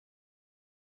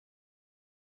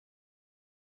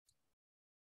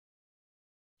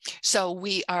So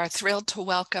we are thrilled to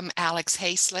welcome Alex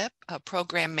Haislip, a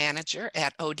program manager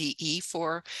at ODE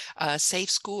for Safe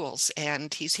Schools.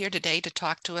 And he's here today to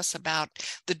talk to us about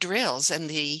the drills and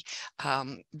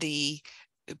the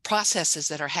processes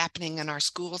that are happening in our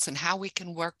schools and how we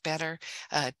can work better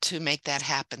to make that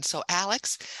happen. So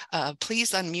Alex,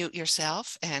 please unmute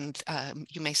yourself and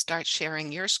you may start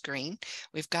sharing your screen.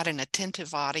 We've got an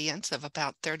attentive audience of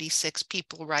about 36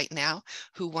 people right now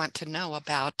who want to know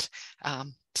about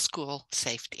school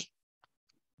safety.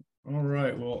 All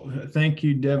right. Well, thank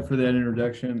you, Deb, for that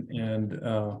introduction. And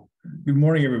good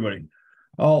morning, everybody.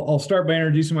 I'll start by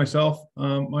introducing myself.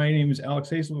 My name is Alex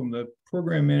Haislip. I'm the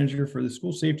program manager for the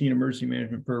School Safety and Emergency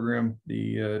Management Program,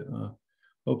 the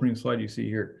opening slide you see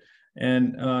here.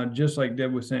 And just like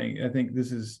Deb was saying, I think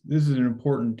this is an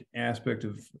important aspect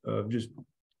of just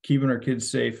keeping our kids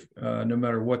safe, no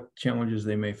matter what challenges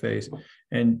they may face.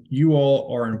 And you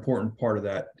all are an important part of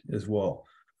that as well.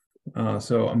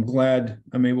 So I'm glad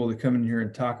I'm able to come in here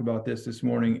and talk about this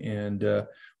morning and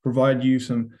provide you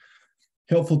some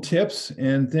helpful tips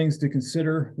and things to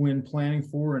consider when planning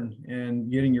for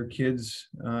and getting your kids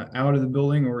out of the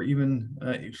building, or even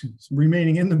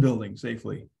remaining in the building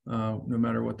safely, no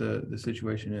matter what the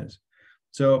situation is.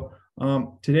 So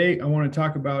today I want to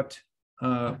talk about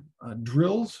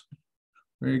drills.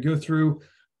 We're going to go through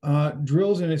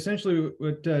drills, and essentially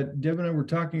what Deb and I were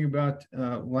talking about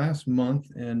last month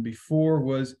and before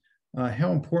was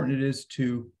how important it is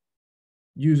to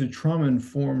use a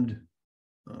trauma-informed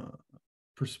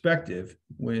perspective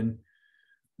when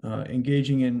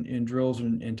engaging in drills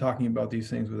and talking about these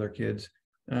things with our kids.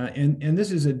 And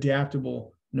this is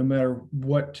adaptable no matter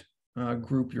what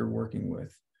group you're working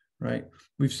with, right?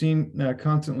 We've seen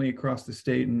constantly across the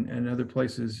state and other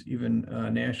places, even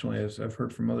nationally, as I've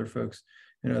heard from other folks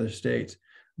in other states,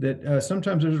 that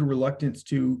sometimes there's a reluctance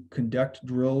to conduct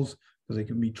drills because they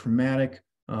can be traumatic,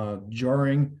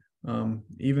 jarring,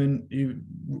 even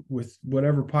with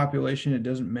whatever population, it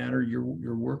doesn't matter,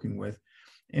 you're working with.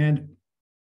 And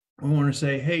I want to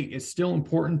say, hey, it's still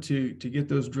important to get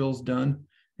those drills done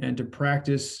and to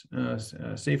practice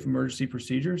safe emergency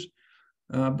procedures.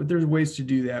 But there's ways to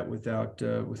do that without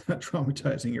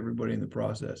traumatizing everybody in the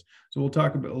process. So we'll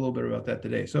talk a little bit about that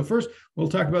today. So first, we'll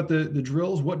talk about the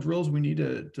drills, what drills we need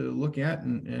to look at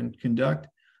and conduct.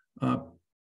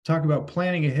 Talk about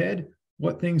planning ahead,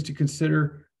 what things to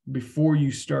consider before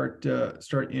you start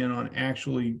in on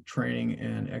actually training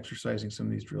and exercising some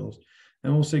of these drills.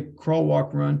 And we'll say crawl,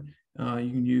 walk, run. You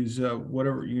can use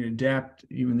whatever, you can adapt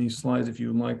even these slides if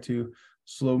you would like to.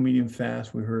 Slow, medium,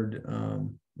 fast. We've heard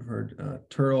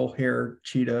turtle, hare,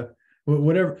 cheetah,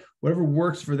 whatever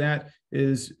works for that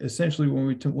is essentially when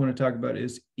we want to talk about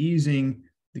is easing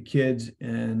the kids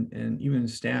and even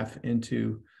staff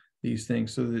into these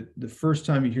things so that the first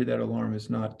time you hear that alarm is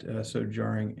not so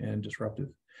jarring and disruptive.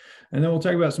 And then we'll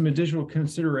talk about some additional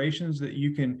considerations that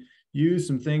you can use,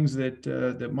 some things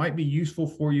that might be useful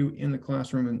for you in the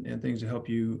classroom and things to help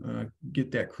you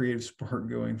get that creative spark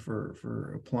going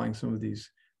for applying some of these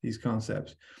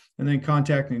concepts. And then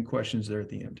contacting and questions there at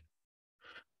the end.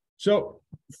 So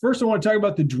first I want to talk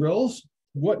about the drills.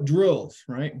 What drills,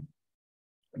 right?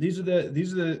 These are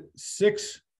the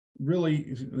six,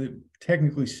 really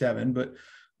technically seven, but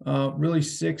really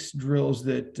six drills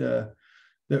that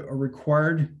are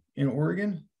required in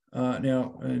Oregon.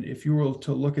 Now, and if you were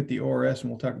to look at the ORS, and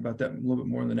we'll talk about that a little bit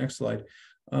more in the next slide,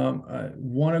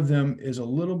 one of them is a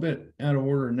little bit out of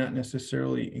order, not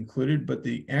necessarily included, but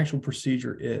the actual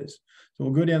procedure is. So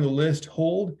we'll go down the list.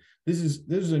 Hold. This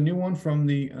is a new one from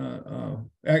the.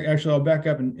 Actually, I'll back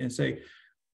up and say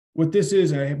what this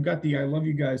is. I have got the I Love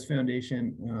You Guys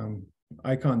Foundation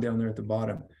icon down there at the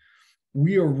bottom.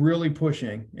 We are really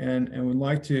pushing and would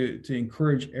like to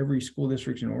encourage every school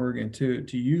district in Oregon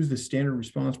to use the standard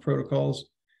response protocols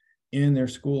in their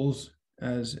schools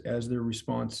as their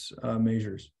response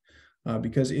measures,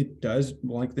 because it does,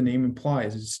 like the name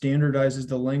implies, it standardizes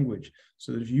the language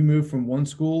so that if you move from one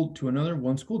school to another,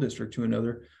 one school district to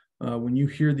another, when you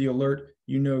hear the alert,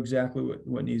 you know exactly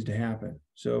what needs to happen.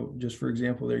 So just for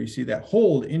example, there you see that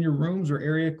hold in your rooms or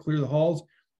area, clear the halls.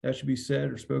 That should be said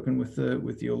or spoken with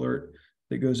the alert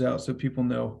that goes out so people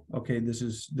know, okay, this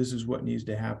is what needs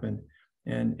to happen.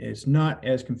 And it's not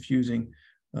as confusing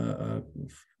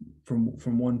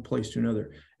from one place to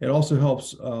another. It also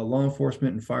helps law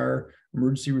enforcement and fire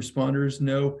emergency responders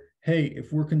know, hey,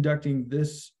 if we're conducting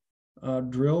this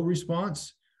drill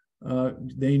response,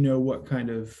 they know what kind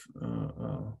of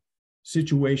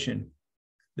situation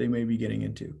they may be getting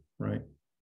into, right?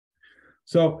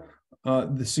 So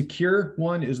the secure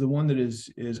one is the one that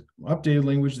is updated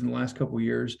language in the last couple of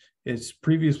years. It's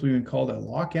previously been called a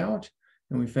lockout,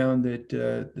 and we found that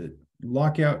that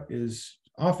lockout is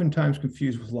oftentimes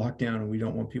confused with lockdown, and we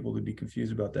don't want people to be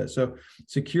confused about that. So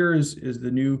secure is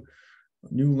the new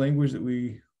language that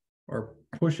we are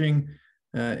pushing,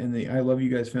 and the I Love You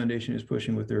Guys Foundation is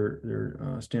pushing with their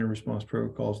standard response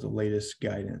protocols, the latest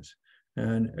guidance.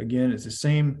 And again, it's the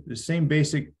same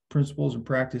basic principles and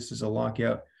practice as a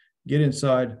lockout. Get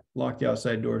inside, lock the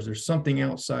outside doors. There's something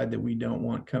outside that we don't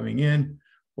want coming in,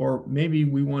 or maybe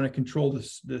we want to control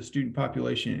the student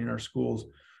population in our schools.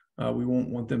 We won't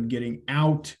want them getting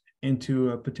out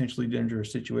into a potentially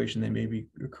dangerous situation that may be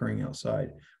occurring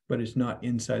outside, but it's not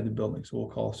inside the building, so we'll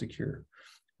call secure.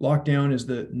 Lockdown is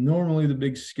normally the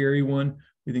big scary one.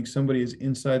 We think somebody is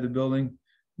inside the building.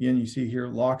 Again, you see here,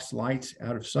 locks, lights,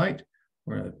 out of sight.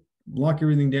 We're going to lock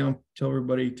everything down, tell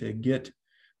everybody to get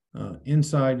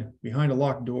inside behind a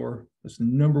locked door. That's the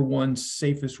number one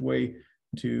safest way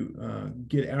to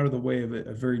get out of the way of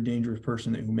a very dangerous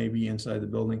person who may be inside the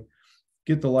building.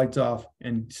 Get the lights off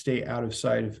and stay out of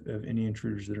sight of any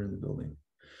intruders that are in the building.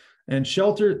 And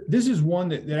shelter, this is one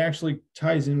that actually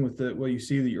ties in with what you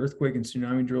see, the earthquake and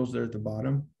tsunami drills there at the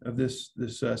bottom of this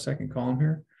second column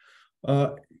here.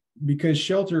 Because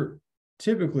shelter,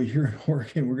 typically here in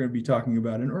Oregon, we're going to be talking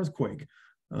about an earthquake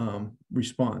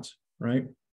response, right?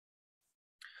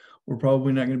 We're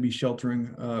probably not going to be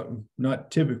sheltering, not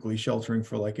typically sheltering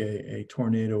for like a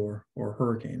tornado or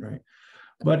hurricane, right?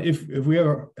 But if we have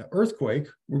an earthquake,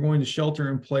 we're going to shelter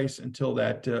in place until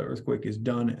that earthquake is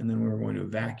done, and then we're going to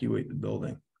evacuate the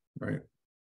building, right?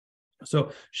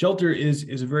 So shelter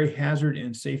is a very hazard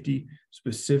and safety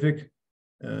specific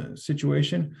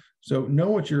situation. So know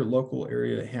what your local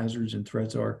area hazards and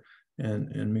threats are,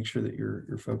 and make sure that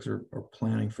your folks are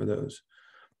planning for those.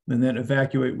 And then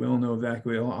evacuate, we all know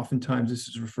evacuate. Oftentimes this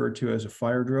is referred to as a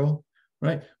fire drill,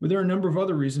 right? But there are a number of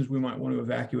other reasons we might want to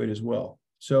evacuate as well.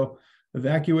 So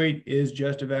evacuate is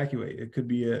just evacuate. It could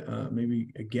be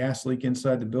maybe a gas leak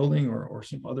inside the building, or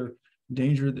some other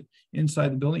danger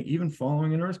inside the building, even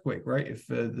following an earthquake, right? If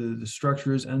the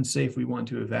structure is unsafe, we want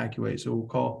to evacuate. So we'll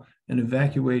call an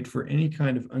evacuate for any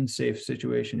kind of unsafe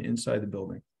situation inside the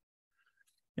building.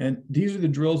 And these are the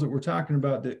drills that we're talking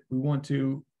about that we want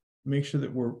to make sure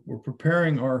that we're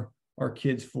preparing our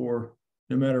kids for,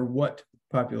 no matter what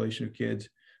population of kids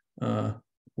we're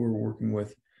working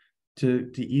with,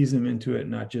 to ease them into it,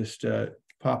 not just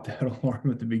pop that alarm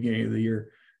at the beginning of the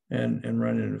year and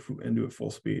run into it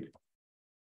full speed.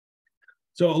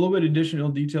 So a little bit additional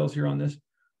details here on this.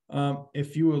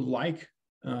 If you would like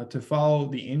to follow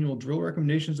the annual drill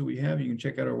recommendations that we have, you can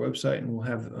check out our website, and we'll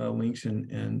have links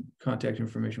and contact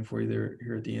information for you there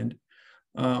here at the end.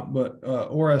 But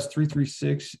ORS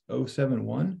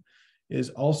 336071 is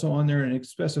also on there, and it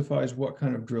specifies what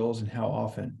kind of drills and how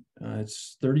often.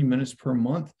 It's 30 minutes per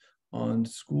month on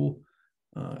school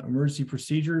emergency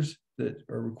procedures that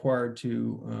are required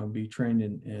to be trained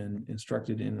and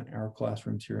instructed in our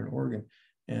classrooms here in Oregon.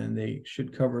 And they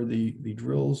should cover the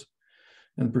drills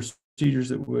and the procedures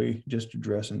that we just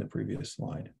addressed in the previous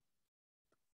slide.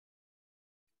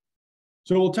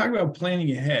 So we'll talk about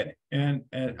planning ahead. And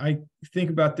I think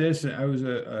about this, and I was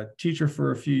a teacher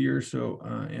for a few years, so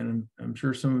and I'm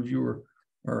sure some of you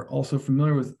are also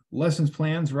familiar with lessons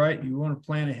plans, right? You want to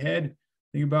plan ahead.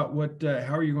 Think about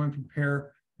how are you going to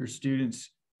prepare your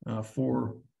students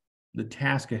for the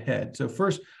task ahead. So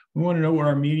first, we want to know what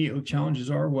our immediate challenges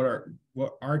are,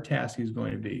 what our task is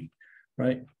going to be,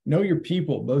 right? Know your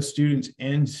people, both students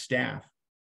and staff,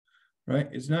 right?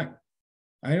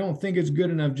 I don't think it's good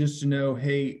enough just to know,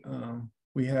 hey,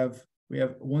 we have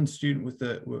one student with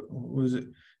what was it,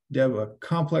 Deb, a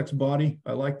complex body.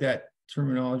 I like that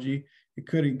terminology. It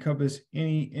could encompass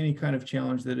any kind of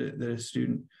challenge that a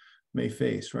student may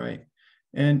face, right?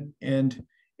 And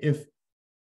if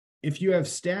you have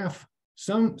staff,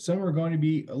 some are going to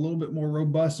be a little bit more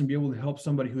robust and be able to help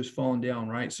somebody who's fallen down,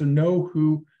 right? So know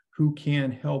who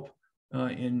can help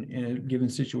in a given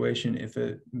situation if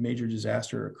a major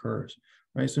disaster occurs,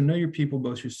 right? So know your people,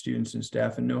 both your students and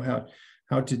staff, and know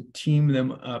how to team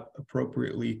them up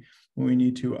appropriately when we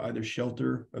need to either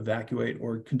shelter, evacuate,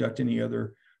 or conduct any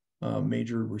other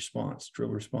major drill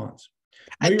response.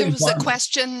 There was a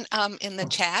question in the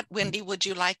chat. Wendy, would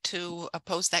you like to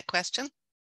pose that question?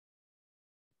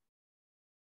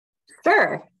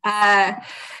 Sure.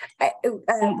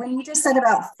 When you just said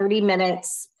about 30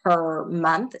 minutes per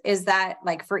month, is that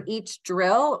like for each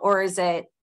drill, or is it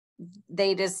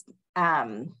they just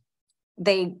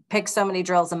they pick so many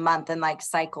drills a month and like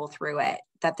cycle through it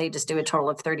that they just do a total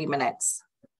of 30 minutes?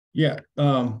 Yeah.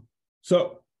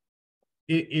 So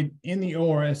in the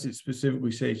ORS, it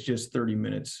specifically says just 30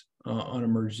 minutes on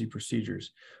emergency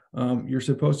procedures. You're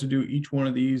supposed to do each one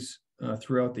of these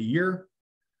throughout the year,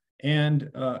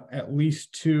 and at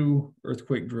least 2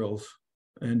 earthquake drills.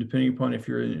 And depending upon if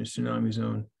you're in a tsunami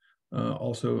zone,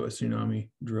 also a tsunami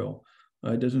drill.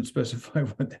 It doesn't specify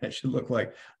what that should look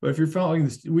like. But if you're following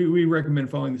this, we recommend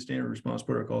following the standard response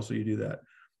protocol, so you do that.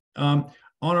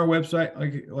 On our website,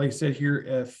 like I said here,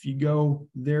 if you go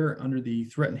there under the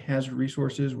threat and hazard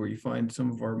resources, where you find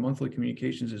some of our monthly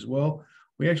communications as well,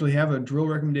 we actually have a drill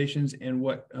recommendations and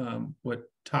what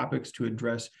topics to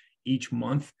address each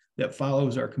month that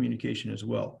follows our communication as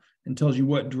well, and tells you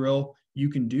what drill you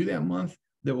can do that month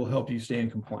that will help you stay in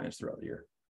compliance throughout the year.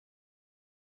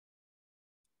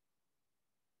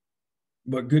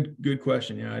 But good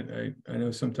question. Yeah, I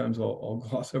know sometimes I'll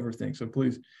gloss over things. So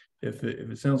please, if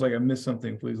it sounds like I missed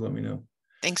something, please let me know.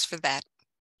 Thanks for that.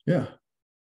 Yeah.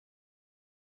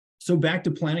 So back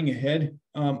to planning ahead.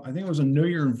 I think it was a know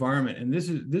your environment, and this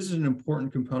is an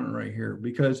important component right here,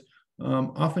 because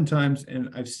oftentimes, and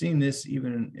I've seen this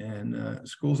even in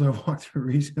schools I've walked through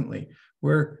recently,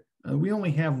 where we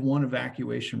only have one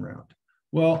evacuation route.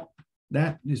 Well,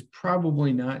 that is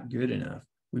probably not good enough.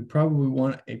 We probably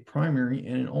want a primary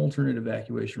and an alternate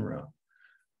evacuation route.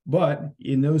 But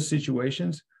in those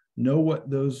situations, know what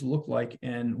those look like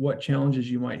and what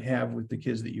challenges you might have with the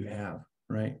kids that you have,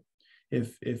 right?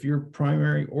 If your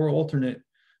primary or alternate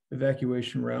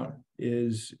evacuation route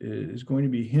is going to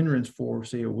be a hindrance for,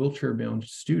 say, a wheelchair-bound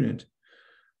student,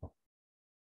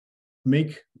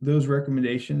 make those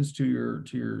recommendations to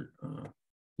your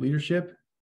leadership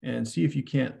and see if you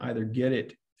can't either get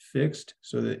it fixed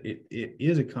so that it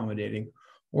is accommodating,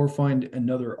 or find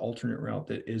another alternate route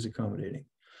that is accommodating.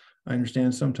 I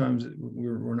understand sometimes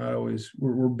we're not always,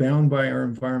 we're bound by our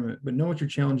environment, but know what your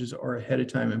challenges are ahead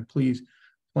of time, and please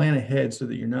plan ahead so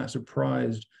that you're not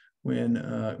surprised when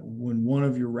one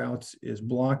of your routes is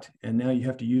blocked and now you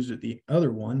have to use it the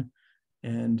other one,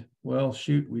 and well,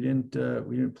 shoot, we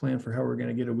didn't plan for how we're going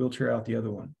to get a wheelchair out the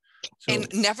other one. So, and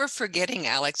never forgetting,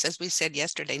 Alex, as we said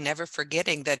yesterday, never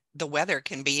forgetting that the weather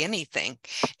can be anything,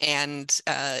 and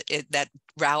that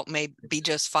route may be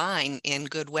just fine in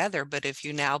good weather, but if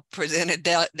you now present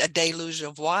a deluge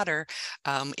of water,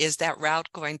 is that route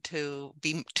going to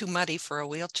be too muddy for a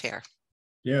wheelchair?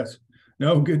 yes.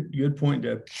 No, good point,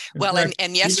 Deb. Well,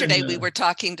 and yesterday we were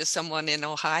talking to someone in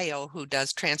Ohio who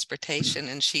does transportation,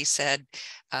 and she said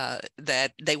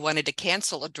that they wanted to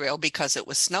cancel a drill because it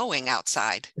was snowing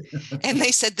outside. And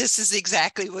they said, this is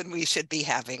exactly when we should be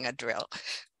having a drill.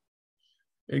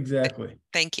 Exactly.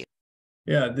 Thank you.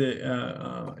 Yeah,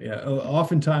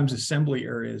 oftentimes assembly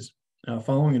areas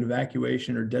following an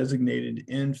evacuation are designated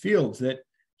in fields that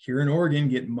here in Oregon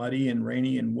get muddy and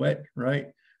rainy and wet, right,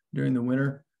 during the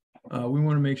winter. We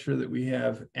want to make sure that we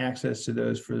have access to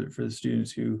those for the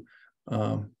students who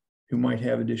might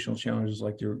have additional challenges,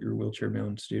 like your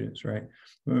wheelchair-bound students, right?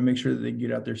 We want to make sure that they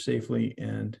get out there safely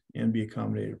and be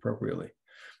accommodated appropriately.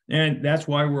 And that's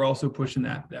why we're also pushing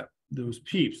those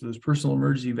PEEPs, those personal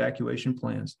emergency evacuation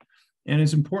plans. And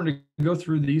it's important to go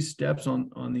through these steps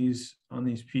on these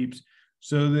PEEPs,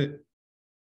 so that,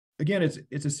 again,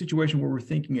 it's a situation where we're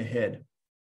thinking ahead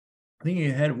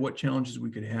of what challenges we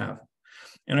could have.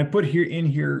 And I put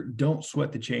here, don't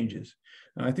sweat the changes.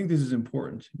 I think this is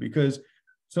important, because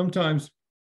sometimes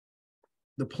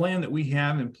the plan that we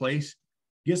have in place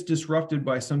gets disrupted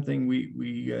by something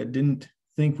we didn't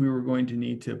think we were going to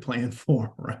need to plan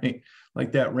for, right?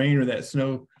 Like that rain or that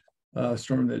snow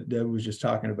storm that Deb was just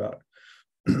talking about.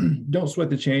 Don't sweat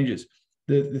the changes.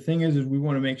 The thing is we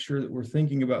want to make sure that we're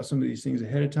thinking about some of these things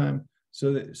ahead of time,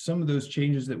 so that some of those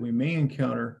changes that we may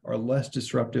encounter are less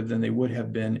disruptive than they would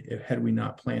have been had we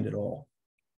not planned at all.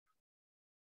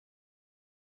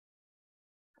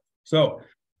 So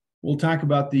we'll talk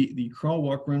about the crawl,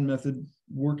 walk, run method,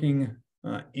 working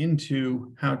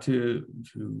into how to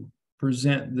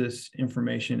present this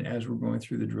information as we're going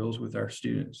through the drills with our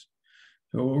students.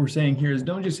 So what we're saying here is,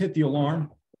 don't just hit the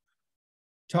alarm.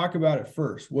 Talk about it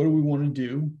first. What do we want to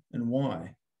do and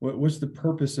why? What's the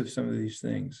purpose of some of these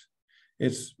things?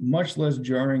 It's much less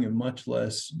jarring and much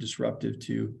less disruptive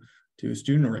to a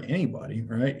student or anybody,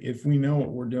 right, if we know what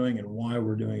we're doing and why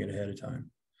we're doing it ahead of time.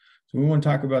 So we want to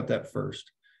talk about that first,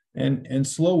 and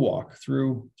slow walk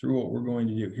through what we're going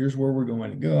to do. Here's where we're going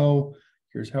to go.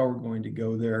 Here's how we're going to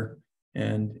go there,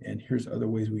 and here's other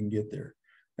ways we can get there.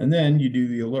 And then you do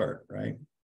the alert, right?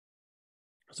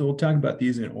 So we'll talk about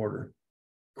these in order.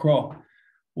 Crawl.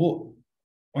 Well,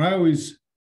 what I always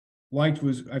liked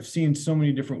was, I've seen so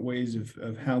many different ways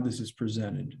of how this is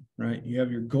presented, right? You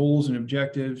have your goals and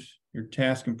objectives, your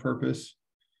task and purpose,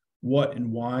 what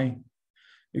and why.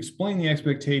 Explain the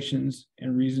expectations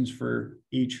and reasons for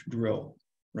each drill,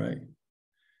 right?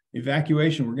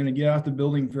 Evacuation, we're going to get out the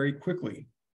building very quickly.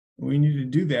 We need to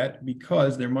do that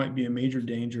because there might be a major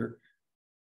danger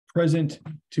present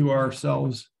to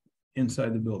ourselves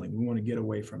inside the building. We want to get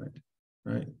away from it,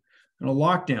 right? In a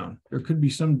lockdown, there could be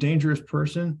some dangerous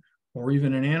person or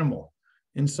even an animal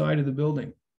inside of the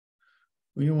building.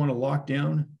 We don't want to lock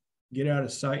down, get out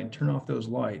of sight, and turn off those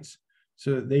lights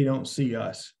so that they don't see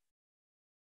us.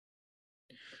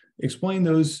 Explain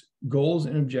those goals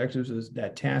and objectives as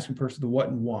that task and person, the what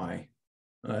and why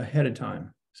ahead of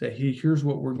time. Say, hey, here's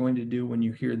what we're going to do when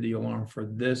you hear the alarm for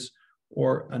this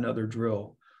or another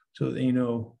drill, so that they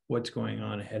know what's going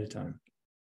on ahead of time.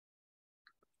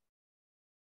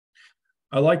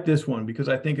 I like this one because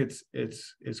I think it's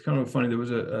kind of funny. There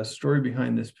was a story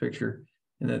behind this picture,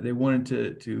 and that they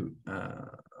wanted to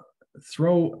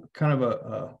throw kind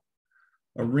of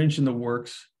a wrench in the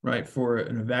works, right, for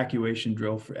an evacuation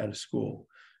drill at a school.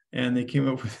 And they came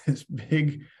up with this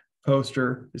big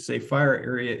poster to say fire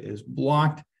area is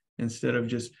blocked, instead of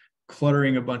just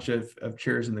cluttering a bunch of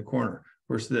chairs in the corner. Of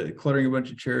course, the cluttering a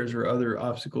bunch of chairs or other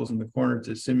obstacles in the corner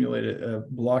to simulate a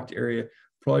blocked area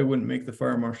probably wouldn't make the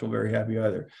fire marshal very happy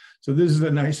either. So this is a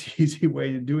nice, easy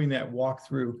way of doing that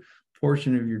walkthrough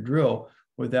portion of your drill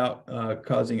without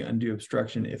causing undue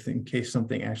obstruction if in case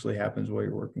something actually happens while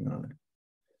you're working on it.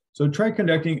 So try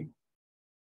conducting,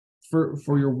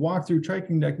 for your walkthrough, try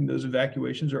conducting those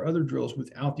evacuations or other drills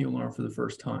without the alarm for the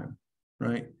first time,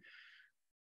 right?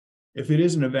 If it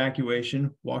is an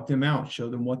evacuation, walk them out, show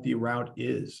them what the route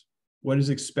is, what is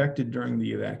expected during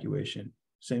the evacuation.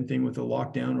 Same thing with a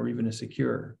lockdown or even a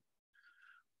secure.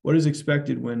 What is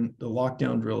expected when the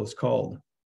lockdown drill is called?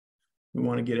 We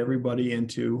want to get everybody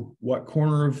into what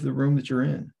corner of the room that you're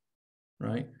in,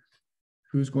 right?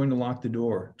 Who's going to lock the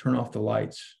door, turn off the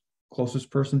lights, closest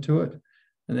person to it?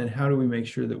 And then how do we make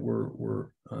sure that we're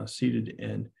seated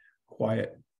and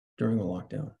quiet during the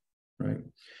lockdown, right?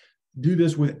 Do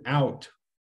this without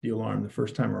the alarm the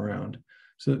first time around,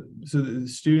 so that the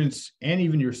students and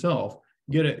even yourself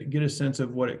get a sense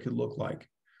of what it could look like.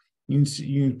 You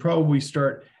can probably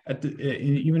start at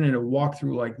even in a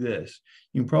walkthrough like this.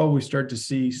 You can probably start to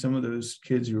see some of those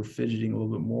kids who are fidgeting a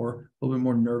little bit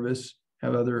more nervous,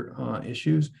 have other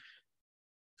issues.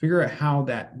 Figure out how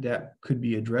that could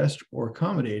be addressed or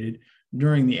accommodated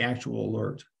during the actual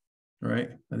alert. Right?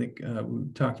 I think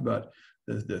we talked about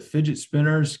the fidget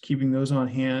spinners, keeping those on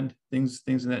hand, things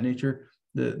of that nature.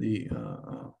 The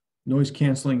noise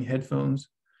canceling headphones.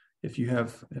 If you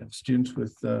have students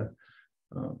with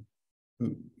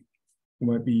who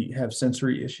might have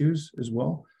sensory issues as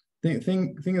well, think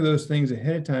of those things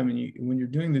ahead of time. And when you're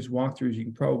doing these walkthroughs, you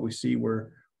can probably see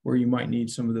where you might need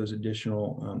some of those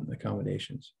additional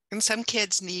accommodations. And some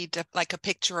kids need like a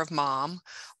picture of mom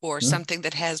or something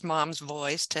that has mom's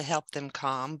voice to help them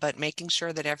calm, but making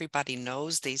sure that everybody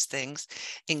knows these things,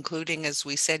 including, as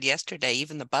we said yesterday,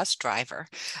 even the bus driver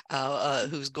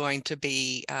who's going to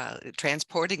be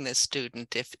transporting this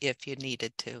student if you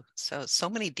needed to. So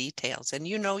many details, and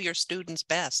you know your students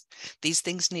best. These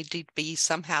things need to be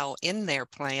somehow in their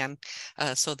plan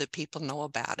so that people know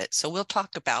about it. So we'll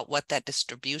talk about what that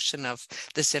distribution of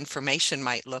this information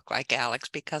might look like, Alex,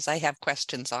 because I have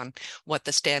questions on what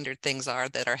the standard things are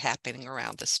that are happening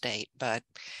around the state. But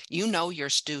you know your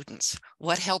students.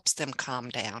 What helps them calm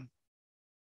down?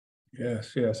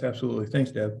 Yes, absolutely.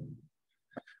 Thanks, Deb.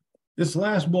 This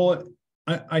last bullet,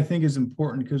 I think, is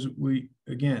important because we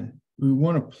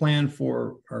want to plan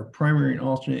for our primary and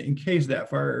alternate in case that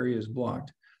fire area is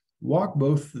blocked. Walk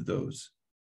both of those.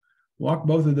 Walk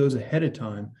both of those ahead of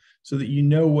time so that you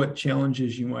know what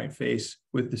challenges you might face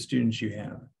with the students you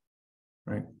have,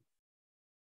 right?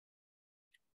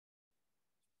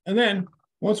 And then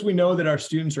once we know that our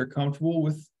students are comfortable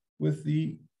with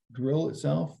the drill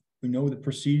itself, we know the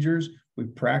procedures, we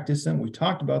practice them, we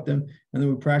talked about them, and then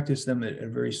we practice them at a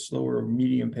very slower,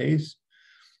 medium pace.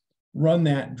 Run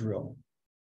that drill.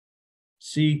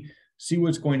 See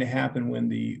what's going to happen when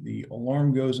the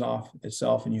alarm goes off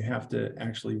itself and you have to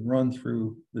actually run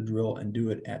through the drill and do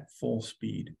it at full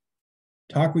speed.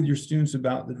 Talk with your students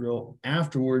about the drill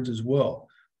afterwards as well.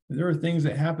 If there are things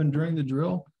that happen during the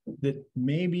drill that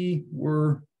maybe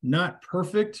were not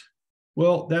perfect,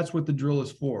 well, that's what the drill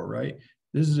is for, right?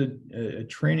 This is a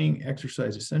training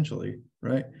exercise essentially,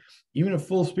 right? Even at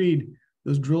full speed,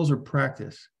 those drills are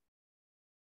practice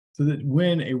so that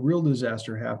when a real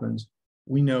disaster happens,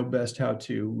 we know best how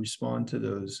to respond to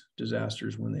those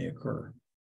disasters when they occur.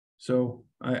 So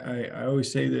I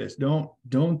always say this, don't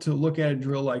look at a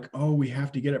drill like, oh, we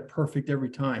have to get it perfect every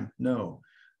time. No,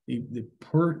 the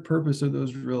purpose of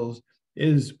those drills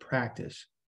is practice.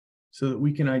 so that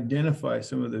we can identify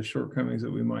some of the shortcomings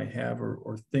that we might have,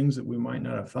 or things that we might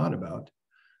not have thought about,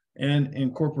 and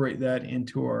incorporate that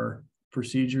into our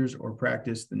procedures or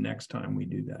practice the next time we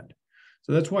do that.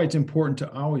 So that's why it's important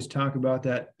to always talk about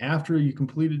that after you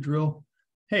complete a drill.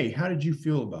 Hey, how did you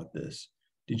feel about this?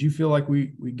 Did you feel like we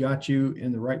got you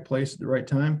in the right place at the right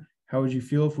time? How would you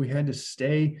feel if we had to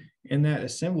stay in that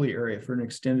assembly area for an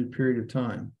extended period of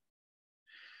time?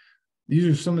 These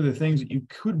are some of the things that you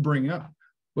could bring up.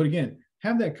 But again,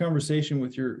 have that conversation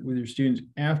with your students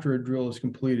after a drill is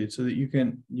completed, so that you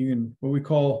can what we've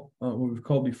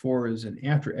called before is an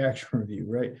after action review,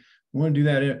 right? We want to do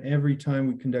that every time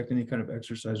we conduct any kind of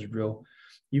exercise or drill,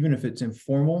 even if it's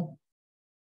informal.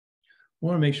 We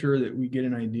want to make sure that we get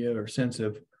an idea or sense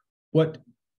of what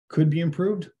could be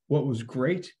improved, what was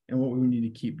great, and what we need to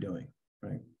keep doing,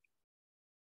 right?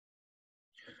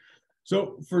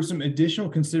 So for some additional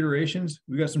considerations,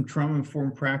 we've got some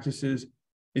trauma-informed practices.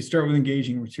 They start with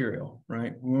engaging material,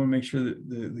 right? We want to make sure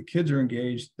that the kids are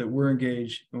engaged, that we're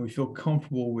engaged, and we feel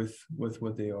comfortable with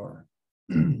what they are.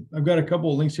 I've got a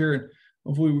couple of links here, and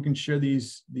hopefully we can share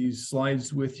these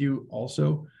slides with you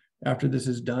also after this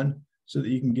is done, so that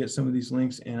you can get some of these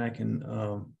links, and I can,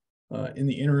 in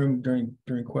the interim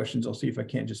during questions, I'll see if I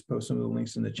can't just post some of the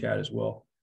links in the chat as well,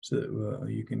 so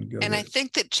that you can go. And I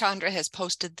think that Chandra has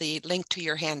posted the link to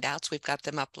your handouts. We've got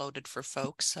them uploaded for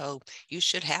folks, so you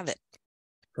should have it.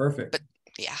 Perfect. But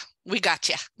yeah, we got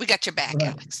you. We got your back, All right.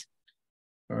 Alex.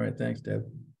 All right, thanks, Deb.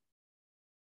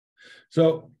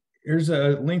 So here's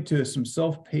a link to some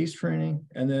self-paced training,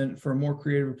 and then for a more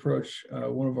creative approach,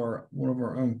 one of our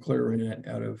own, Claire Renette,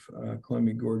 out of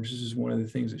Columbia Gorge. This is one of the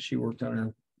things that she worked on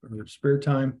in her spare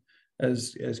time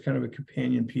as kind of a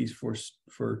companion piece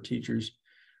for teachers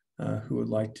who would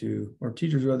like to, or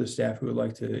teachers or other staff who would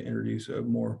like to introduce a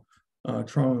more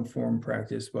trauma-informed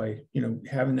practice by,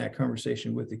 having that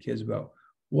conversation with the kids about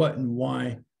what and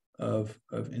why of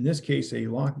in this case, a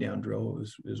lockdown drill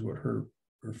is what her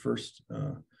first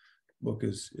book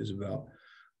is about.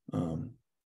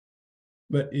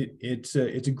 But it's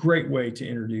a great way to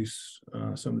introduce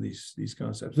some of these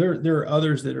concepts. There are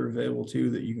others that are available too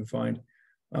that you can find.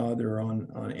 They're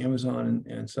on Amazon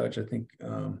and such. I think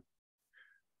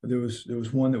there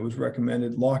was one that was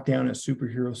recommended, Lockdown at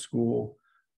Superhero School,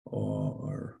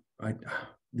 the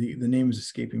name is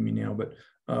escaping me now, but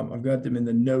I've got them in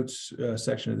the notes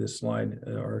section of this slide,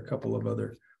 or a couple of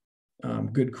other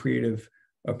good creative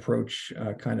approach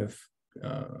kind of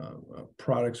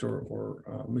products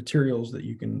or materials that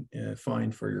you can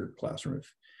find for your classroom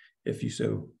if you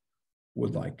so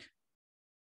would like.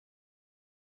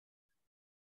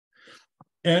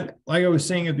 And like I was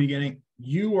saying at the beginning,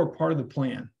 you are part of the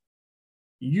plan.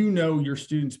 You know your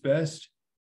students best.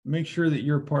 Make sure that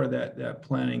you're part of that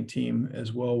planning team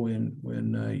as well when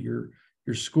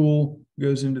your school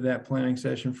goes into that planning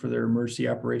session for their emergency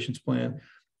operations plan,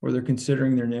 or they're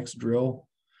considering their next drill.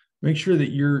 Make sure that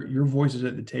your voice is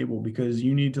at the table, because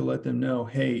you need to let them know,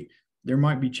 hey, there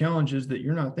might be challenges that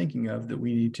you're not thinking of that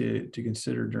we need to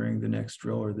consider during the next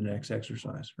drill or the next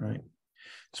exercise, right?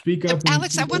 Speak up.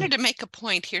 Alex, I wanted to make a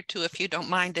point here too, if you don't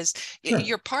mind, is Sure.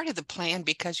 You're part of the plan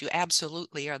because you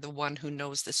absolutely are the one who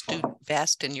knows the student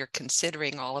best, and you're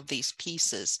considering all of these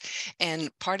pieces.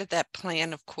 And part of that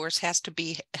plan, of course, has to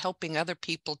be helping other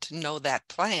people to know that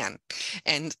plan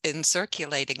and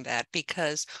circulating that,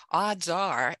 because odds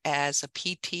are, as a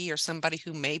PT or somebody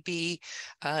who may be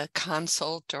a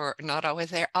consult or not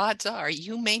always there, odds are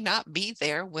you may not be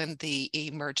there when the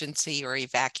emergency or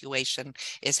evacuation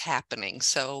is happening.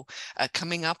 So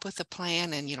coming up with a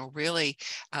plan and, really,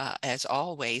 as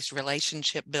always,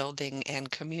 relationship building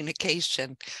and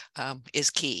communication is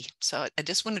key. So I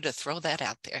just wanted to throw that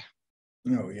out there.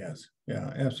 Oh, yes.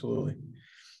 Yeah, absolutely.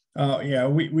 Yeah,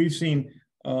 we've seen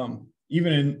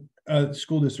even in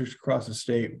school districts across the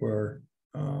state where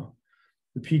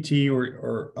the PT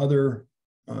or other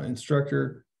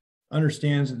instructor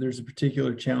understands that there's a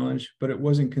particular challenge, but it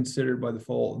wasn't considered by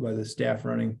the staff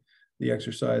running the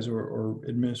exercise or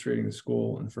administrating the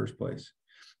school in the first place.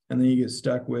 And then you get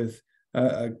stuck with,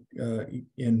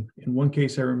 in one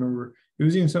case, I remember it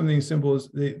was even something as simple as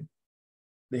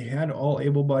they had all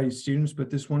able-bodied students,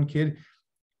 but this one kid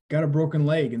got a broken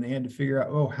leg and they had to figure out,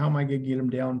 oh, how am I going to get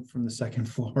him down from the second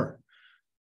floor?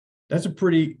 That's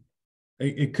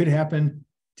it could happen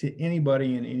to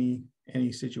anybody in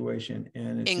any situation.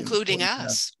 And it's including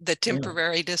us, the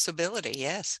temporary disability.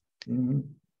 Yes. Mm-hmm.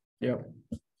 Yep.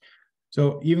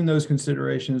 So even those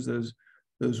considerations,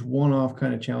 those one-off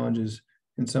kind of challenges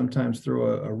can sometimes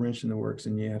throw a wrench in the works,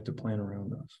 and you have to plan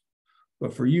around those.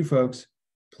 But for you folks,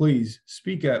 please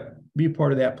speak up, be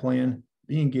part of that plan,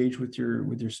 be engaged with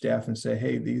your staff and say,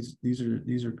 hey, these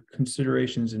are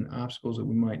considerations and obstacles that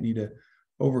we might need to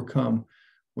overcome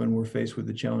when we're faced with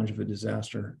the challenge of a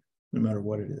disaster, no matter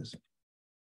what it is.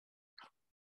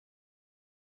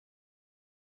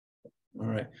 All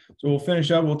right, so we'll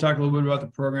finish up. We'll talk a little bit about the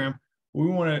program. What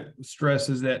we want to stress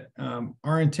is that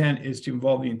our intent is to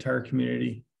involve the entire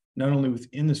community, not only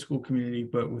within the school community,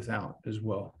 but without as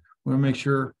well. We want to make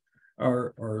sure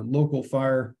our local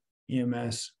fire,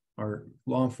 EMS, our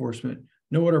law enforcement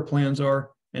know what our plans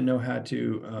are and know how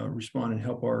to respond and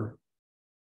help our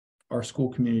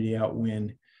school community out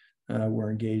when we're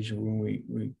engaged and when we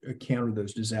encounter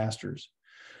those disasters.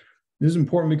 This is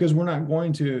important because we're not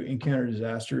going to encounter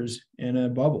disasters in a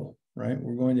bubble, right?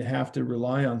 We're going to have to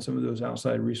rely on some of those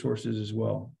outside resources as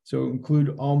well. So include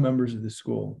all members of the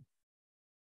school.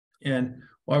 And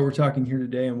why we're talking here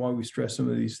today and why we stress some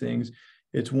of these things,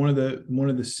 it's one of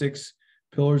the 6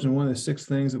 pillars and one of the 6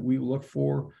 things that we look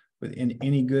for within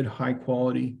any good high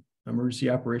quality emergency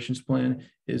operations plan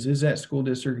is that school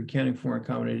district accounting for and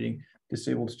accommodating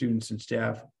disabled students and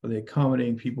staff? Are they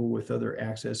accommodating people with other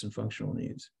access and functional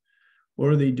needs? What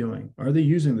are they doing? Are they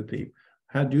using the PEEP?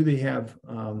 How do they have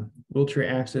wheelchair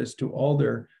access to all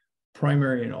their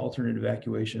primary and alternate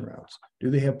evacuation routes? Do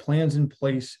they have plans in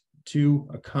place to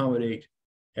accommodate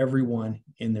everyone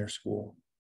in their school,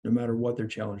 no matter what their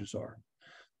challenges are?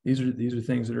 These are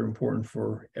things that are important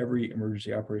for every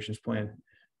emergency operations plan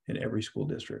in every school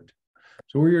district.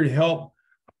 So we're here to help.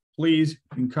 Please,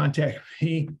 you can contact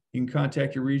me. You can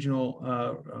contact your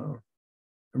regional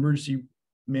emergency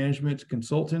management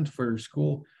consultant for your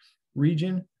school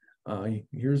region.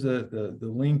 Here's the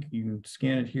link. You can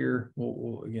scan it here.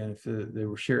 We'll again, if they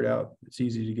were shared out, it's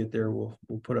easy to get there. We'll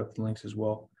put up the links as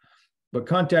well. But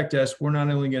contact us. We're not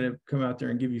only going to come out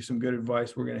there and give you some good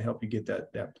advice, we're going to help you get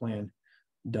that plan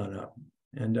done up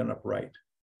and done up right.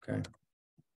 Okay.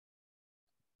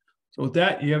 So with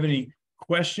that, you have any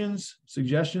questions,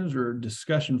 suggestions, or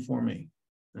discussion for me?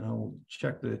 And I'll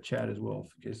check the chat as well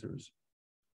in case there was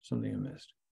something I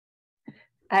missed.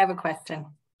 I have a question.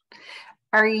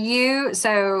 Are you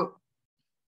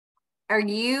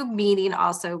meeting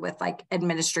also with like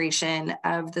administration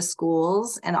of the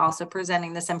schools and also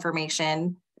presenting this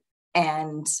information?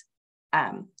 And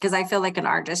because I feel like in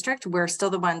our district, we're still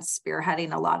the ones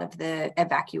spearheading a lot of the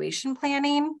evacuation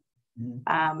planning.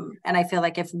 And I feel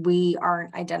like if we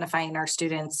aren't identifying our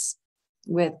students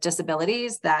with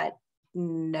disabilities, that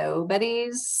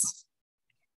nobody's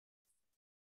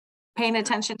paying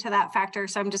attention to that factor.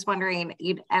 So I'm just wondering,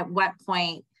 at what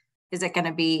point is it going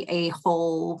to be a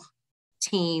whole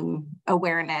team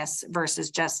awareness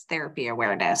versus just therapy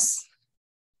awareness?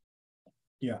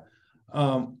 Yeah.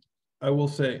 I will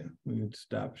say, we can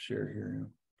stop share here.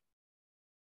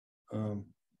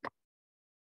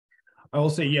 I will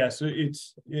say yes.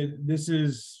 This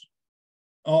is.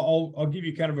 I'll give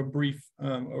you kind of a brief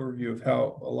overview of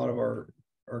how a lot of our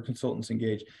consultants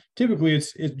engage. Typically,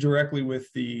 it's directly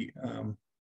with the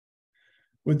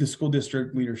school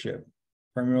district leadership,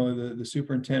 primarily the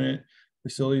superintendent,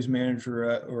 facilities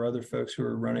manager, or other folks who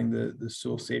are running the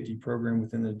school safety program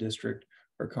within the district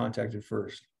are contacted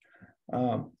first.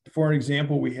 For an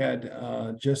example, we had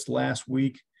just last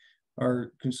week,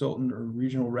 our consultant or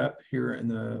regional rep here in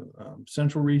the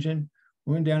central region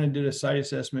went down and did a site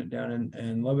assessment down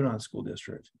in Lebanon School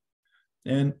District.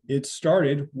 And it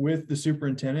started with the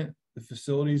superintendent, the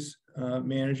facilities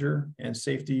manager, and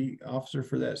safety officer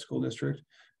for that school district,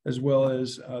 as well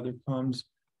as their comms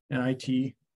and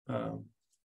IT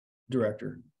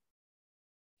director.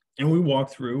 And we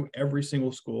walked through every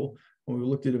single school. When we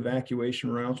looked at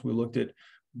evacuation routes, we looked at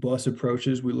bus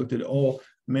approaches, we looked at all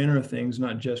manner of things,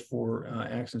 not just for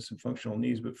access and functional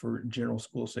needs, but for general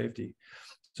school safety.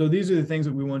 So these are the things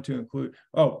that we want to include.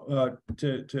 To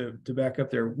back up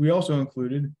there, we also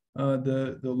included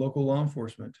the local law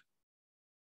enforcement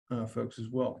folks as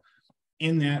well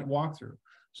in that walkthrough,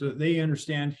 so that they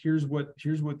understand here's what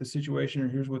the situation or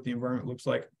here's what the environment looks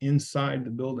like inside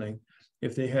the building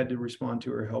if they had to respond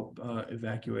to or help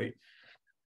evacuate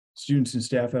students and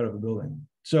staff out of the building.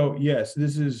 So yes,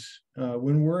 this is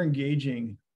when we're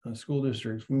engaging school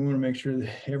districts, we want to make sure that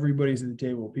everybody's at the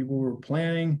table. People who are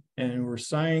planning and we're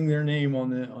signing their name on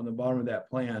the bottom of that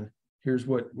plan. Here's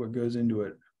what goes into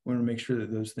it. We want to make sure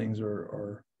that those things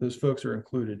those folks are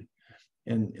included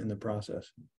in the process.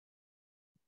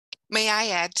 May I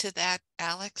add to that,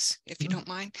 Alex, if you don't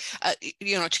mind?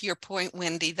 You know, to your point,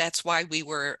 Wendy, that's why we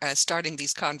were starting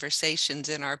these conversations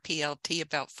in our PLT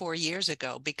about 4 years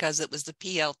ago, because it was the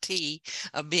PLT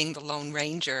of being the Lone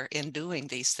Ranger in doing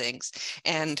these things.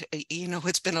 And, you know,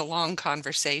 it's been a long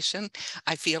conversation.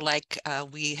 I feel like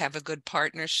we have a good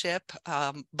partnership,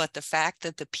 but the fact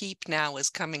that the PEEP now is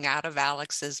coming out of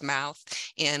Alex's mouth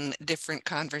in different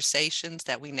conversations,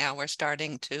 that we now are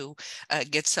starting to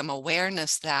get some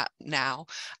awareness that now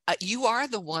you are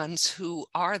the ones who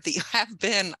are the have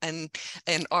been and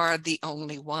are the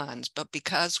only ones, but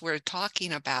because we're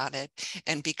talking about it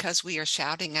and because we are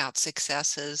shouting out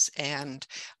successes and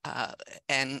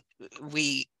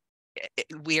we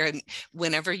are,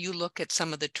 whenever you look at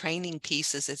some of the training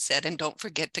pieces, it said, and don't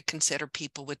forget to consider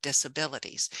people with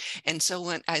disabilities. And so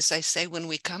when, as I say, when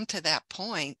we come to that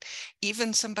point,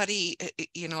 even somebody,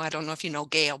 you know, I don't know if you know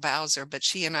Gail Bowser, but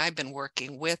she and I have been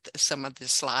working with some of the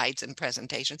slides and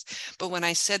presentations. But when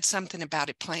I said something about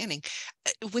it planning,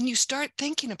 when you start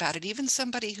thinking about it, even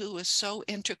somebody who is so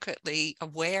intricately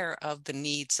aware of the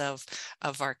needs of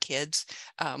our kids,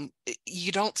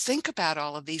 you don't think about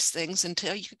all of these things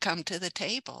until you come to the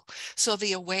table. So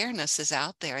the awareness is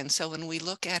out there. And so when we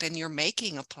look at, and you're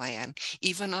making a plan,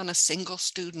 even on a single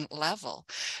student level,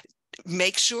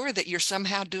 make sure that you're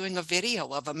somehow doing a video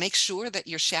of it. Make sure that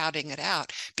you're shouting it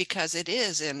out, because it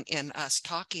is in us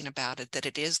talking about it that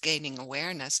it is gaining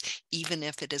awareness, even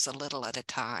if it is a little at a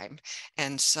time.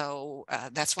 And so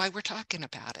that's why we're talking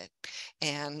about it.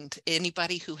 And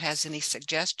anybody who has any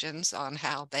suggestions on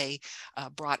how they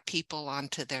brought people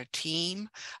onto their team,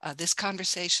 this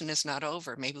conversation is not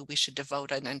over. Maybe we should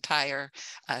devote an entire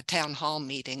town hall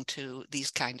meeting to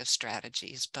these kind of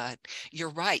strategies. But you're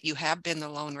right, you have been the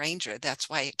Lone Ranger. That's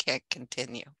why it can't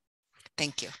continue.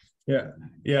 Thank you.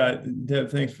 Yeah, Deb,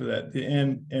 thanks for that.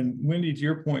 And Wendy, to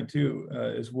your point too,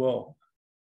 as well,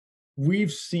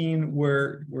 we've seen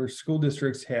where school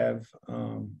districts have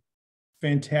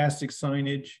fantastic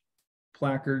signage,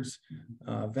 placards,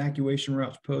 evacuation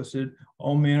routes posted,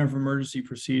 all manner of emergency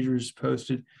procedures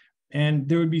posted, and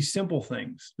there would be simple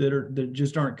things that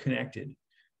just aren't connected.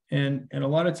 And a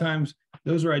lot of times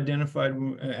those are identified,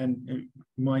 and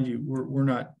mind you, we're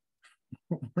not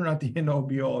the end all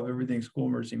be all of everything school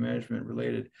emergency management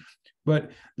related,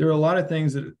 but there are a lot of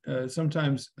things that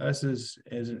sometimes us as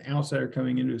an outsider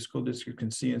coming into a school district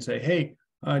can see and say, hey,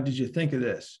 did you think of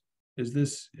this? Is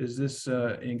this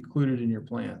included in your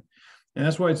plan? And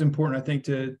that's why it's important, I think,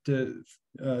 to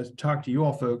talk to you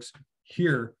all folks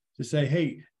here to say,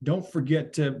 hey, don't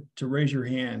forget to raise your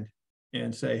hand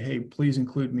and say, hey, please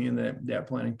include me in that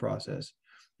planning process,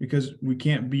 because we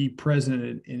can't be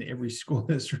present in every school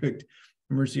district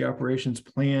emergency operations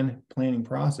planning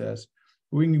process.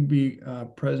 We can be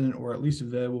present or at least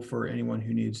available for anyone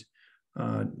who needs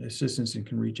assistance and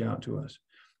can reach out to us.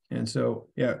 And so,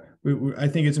 yeah, I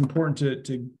think it's important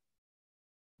to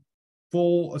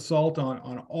full assault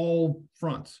on all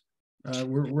fronts.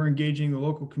 We're engaging the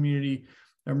local community,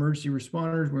 emergency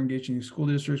responders, we're engaging school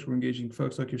districts, we're engaging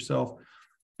folks like yourself,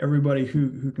 everybody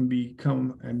who can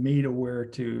become made aware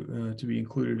to be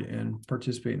included and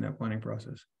participate in that planning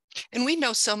process. And we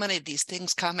know so many of these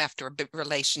things come after a big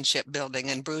relationship building.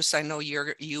 And Bruce, I know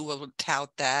you will tout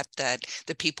that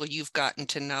the people you've gotten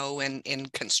to know in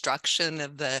construction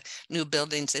of the new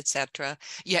buildings, et cetera.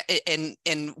 Yeah.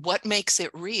 And what makes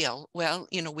it real? Well,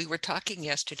 you know, we were talking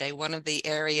yesterday, one of the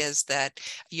areas that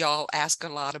y'all ask a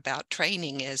lot about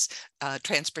training is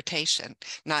transportation,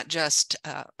 not just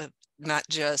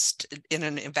in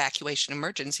an evacuation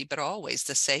emergency, but always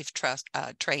the safe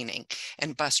training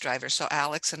and bus drivers. So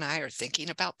Alex and I are thinking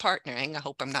about partnering. I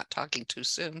hope I'm not talking too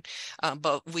soon,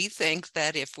 but we think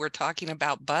that if we're talking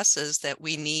about buses, that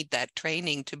we need that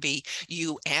training to be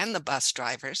you and the bus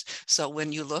drivers. So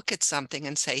when you look at something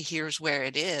and say, here's where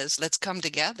it is, let's come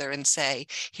together and say,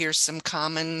 here's some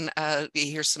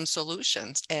here's some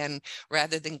solutions. And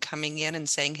rather than coming in and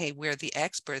saying, hey, we're the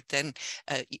expert, then,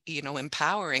 you know,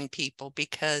 empowering people,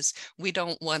 because we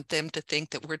don't want them to think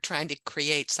that we're trying to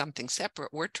create something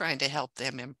separate. We're trying to help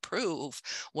them improve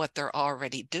what they're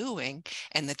already doing,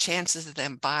 and the chances of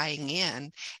them buying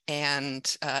in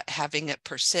and having it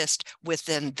persist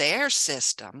within their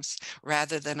systems,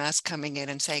 rather than us coming in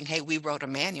and saying, hey, we wrote a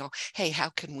manual. Hey, how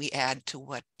can we add to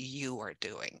what you are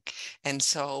doing? And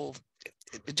so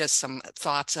just some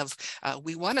thoughts of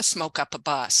we want to smoke up a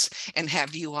bus and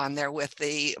have you on there with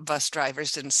the bus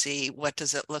drivers and see what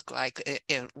does it look like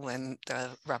when the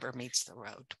rubber meets the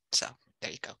road. So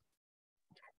there you go.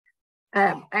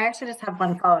 I actually just have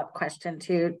one follow-up question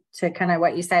to kind of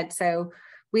what you said. So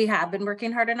we have been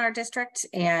working hard in our district,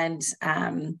 and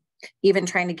even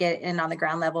trying to get in on the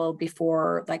ground level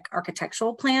before like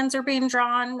architectural plans are being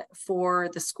drawn for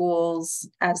the schools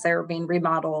as they're being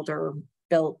remodeled or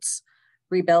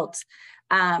rebuilt.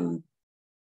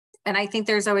 And I think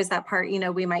there's always that part, you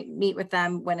know, we might meet with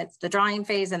them when it's the drawing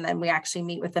phase, and then we actually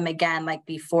meet with them again, like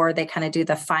before they kind of do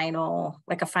the final,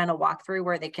 like a final walkthrough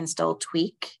where they can still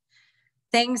tweak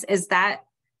things. Is that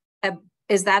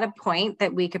a point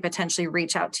that we could potentially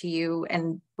reach out to you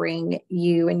and bring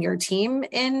you and your team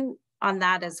in on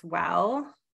that as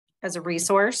well as a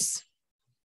resource?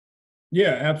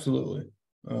 Yeah, absolutely.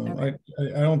 Okay.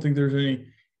 I don't think there's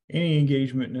any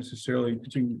engagement necessarily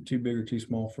too big or too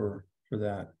small for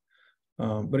that.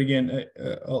 But again,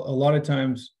 a lot of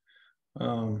times,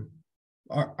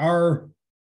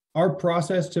 our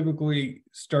process typically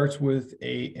starts with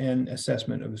an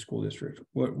assessment of the school district.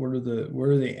 Where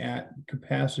are they at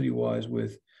capacity wise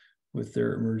with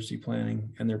their emergency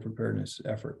planning and their preparedness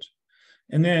efforts,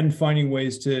 and then finding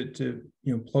ways to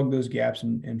plug those gaps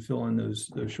and fill in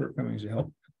those shortcomings to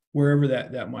help wherever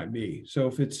that might be. So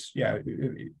if it's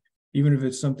even if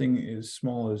it's something as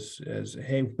small as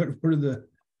hey,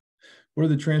 what are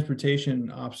the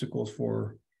transportation obstacles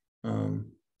for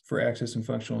access and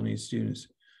functional needs students?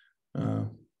 How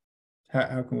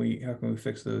can we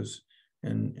fix those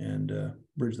and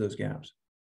bridge those gaps?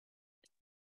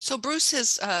 So Bruce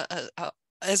is,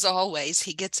 as always,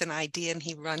 he gets an idea and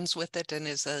he runs with it and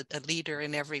is a leader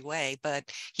in every way.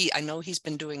 But I know he's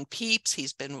been doing PEEPs.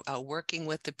 He's been working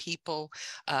with the people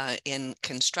in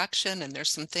construction, and there's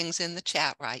some things in the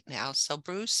chat right now. So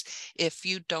Bruce, if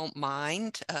you don't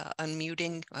mind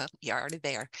unmuting, you're already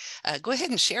there. Go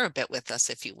ahead and share a bit with us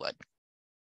if you would.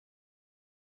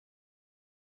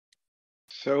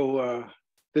 So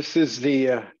this is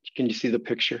the, can you see the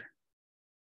picture?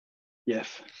 Yes.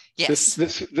 Yes.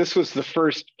 This was the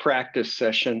first practice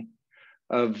session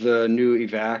of the new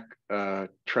evac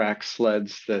track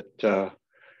sleds that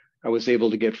I was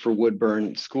able to get for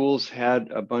Woodburn. Schools had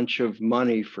a bunch of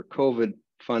money for COVID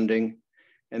funding,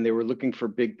 and they were looking for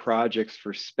big projects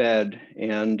for SPED.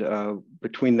 And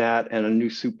between that and a new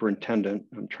superintendent,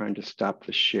 I'm trying to stop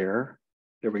the share.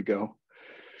 There we go.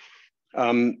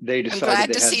 They decided. I'm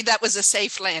glad to see that was a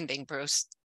safe landing, Bruce.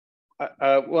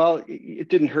 Well, it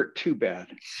didn't hurt too bad.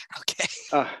 Okay.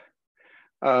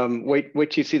 Wait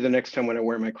till you see the next time when I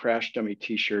wear my crash dummy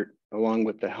T-shirt along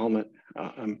with the helmet.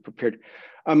 I'm prepared.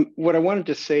 What I wanted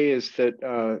to say is that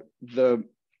the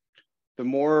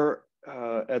more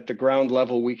at the ground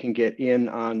level we can get in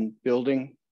on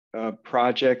building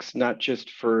projects, not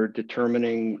just for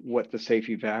determining what the safe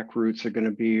evac routes are going to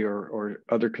be or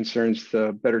other concerns,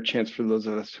 the better chance for those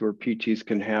of us who are PTs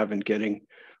can have in getting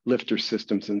lifter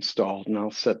systems installed. And I'll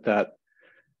set that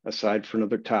aside for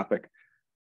another topic.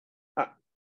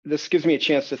 This gives me a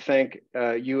chance to thank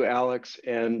you, Alex,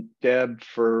 and Deb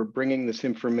for bringing this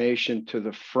information to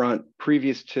the front.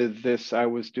 Previous to this, I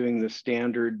was doing the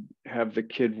standard, have the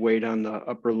kid wait on the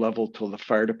upper level till the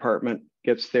fire department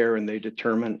gets there and they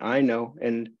determine. I know,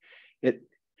 and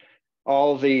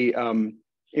all the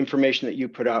information that you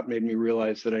put out made me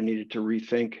realize that I needed to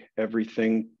rethink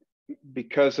everything.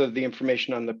 Because of the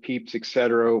information on the PEEPs, et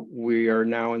cetera, we are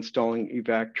now installing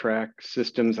evac track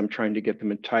systems. I'm trying to get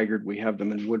them in Tigard. We have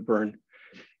them in Woodburn.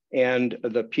 And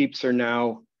the PEEPs are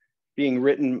now being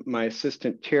written. My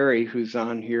assistant, Terry, who's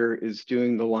on here, is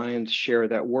doing the lion's share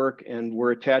of that work, and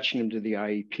we're attaching them to the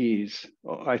IEPs.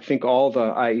 I think all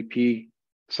the IEP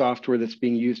software that's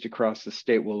being used across the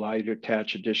state will allow you to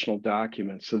attach additional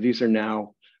documents. So these are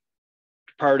now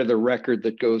part of the record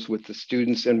that goes with the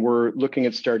students, and we're looking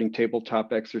at starting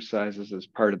tabletop exercises as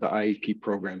part of the IEP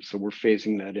program. So we're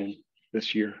phasing that in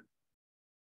this year.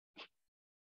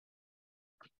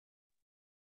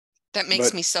 That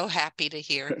makes me so happy to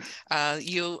hear. I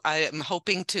am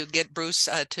hoping to get Bruce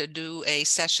to do a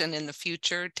session in the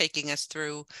future, taking us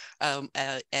through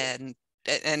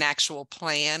an actual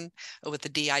plan with a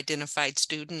de-identified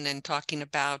student and talking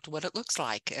about what it looks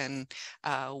like. And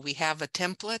we have a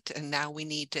template, and now we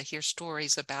need to hear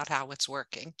stories about how it's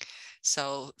working.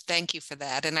 So thank you for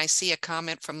that. And I see a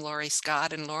comment from Lori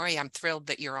Scott. And Lori, I'm thrilled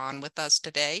that you're on with us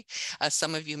today.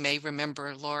 Some of you may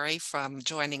remember Lori from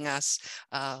joining us.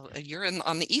 You're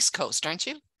on the East Coast, aren't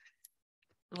you?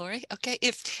 Lori, okay,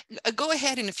 if go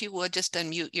ahead and if you would just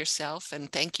unmute yourself, and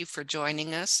thank you for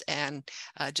joining us, and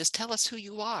just tell us who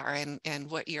you are and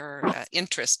what your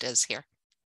interest is here.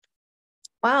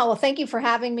 Wow, well, thank you for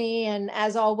having me. And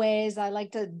as always, I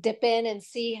like to dip in and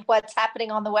see what's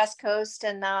happening on the West Coast.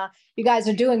 And you guys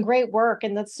are doing great work.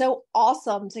 And that's so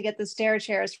awesome to get the stair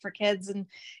chairs for kids. And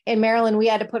in Maryland, we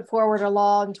had to put forward a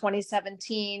law in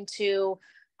 2017 to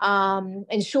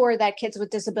ensure that kids with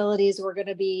disabilities were going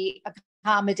to be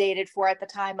accommodated for at the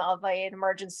time of an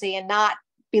emergency and not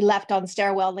be left on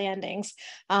stairwell landings,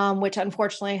 which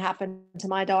unfortunately happened to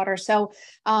my daughter. So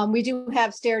we do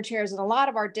have stair chairs in a lot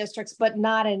of our districts, but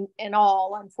not in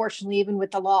all, unfortunately, even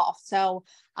with the law. So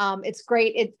it's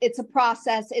great. It's a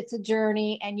process, it's a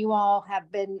journey, and you all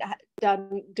have been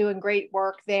doing great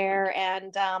work there.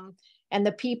 And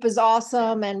the PEEP is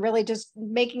awesome, and really just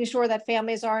making sure that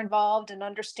families are involved and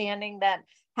understanding that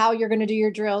how you're going to do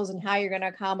your drills and how you're going to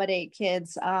accommodate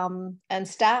kids and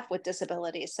staff with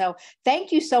disabilities. So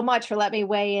thank you so much for letting me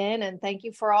weigh in, and thank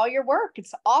you for all your work.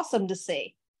 It's awesome to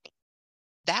see.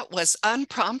 That was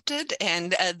unprompted,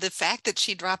 and the fact that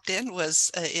she dropped in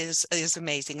was is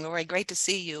amazing. Lori, great to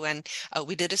see you. And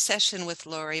we did a session with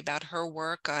Lori about her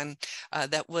work on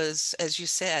that was, as you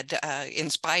said,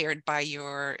 inspired by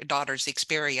your daughter's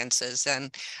experiences,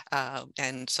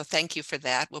 and so thank you for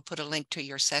that. We'll put a link to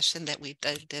your session that we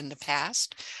did in the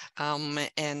past.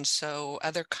 And so,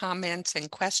 other comments and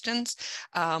questions?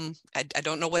 I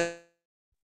don't know what.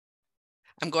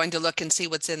 I'm going to look and see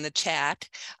what's in the chat.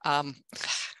 Am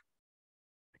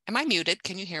I muted?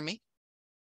 Can you hear me?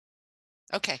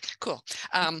 Okay, cool.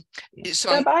 So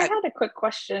Deb, I had a quick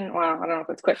question. Well, I don't know if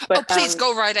it's quick, but please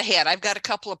go right ahead. I've got a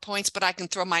couple of points, but I can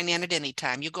throw mine in at any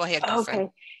time. You go ahead, girlfriend.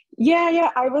 Okay. Yeah.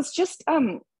 I was just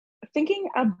thinking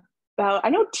about,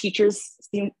 I know teachers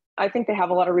I think they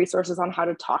have a lot of resources on how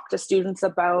to talk to students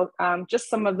about just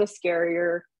some of the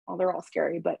scarier, well, they're all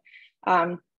scary, but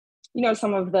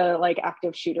some of the like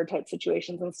active shooter type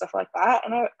situations and stuff like that.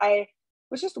 And I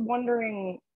was just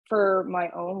wondering for my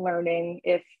own learning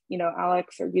if,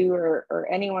 Alex or you or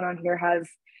anyone on here has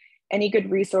any good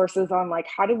resources on like,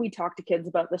 how do we talk to kids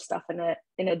about this stuff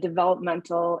in a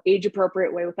developmental, age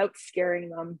appropriate way without scaring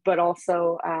them, but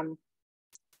also, I've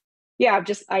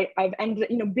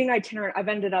ended, being itinerant, I've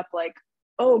ended up like,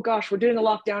 oh gosh, we're doing a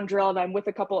lockdown drill and I'm with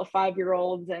a couple of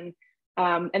 5-year-olds and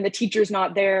the teacher's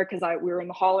not there because we were in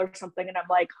the hall or something, and I'm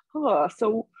like,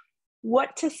 so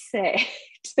what to say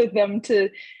to them to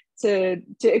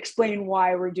explain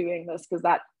why we're doing this, because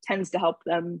that tends to help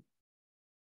them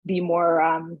be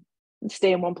more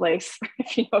stay in one place.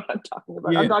 If you know what I'm talking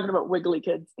about. Yeah. I'm talking about wiggly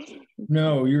kids.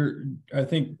 No, you're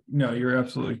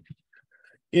absolutely.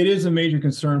 It is a major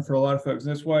concern for a lot of folks.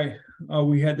 That's why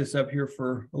we had this up here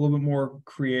for a little bit more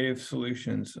creative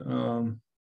solutions.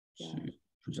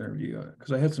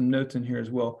 Because I had some notes in here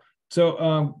as well.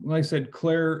 So like I said,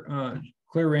 Claire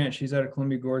Ranch, she's out of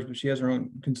Columbia Gorge, but she has her own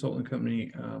consulting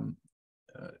company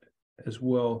as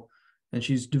well. And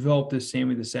she's developed this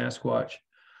Sammy the Sasquatch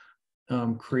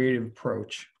creative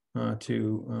approach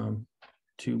to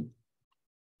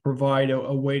provide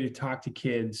a way to talk to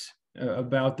kids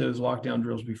about those lockdown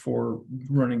drills before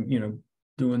running,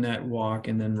 doing that walk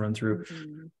and then run through.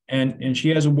 Mm-hmm. And she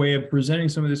has a way of presenting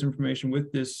some of this information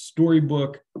with this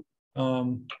storybook,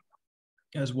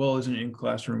 as well as an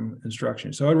in-classroom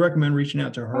instruction. So I'd recommend reaching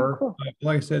out to her. Oh, cool.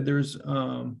 Like I said, there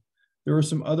were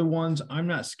some other ones. I'm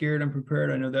Not Scared, I'm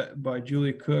Prepared. I know that by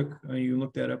Julia Cook. You can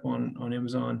look that up on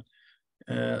Amazon.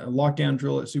 A lockdown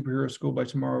drill at Superhero School by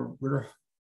Tamara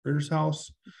Ritter's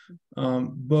House.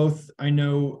 Both, I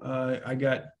know I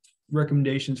got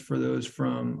recommendations for those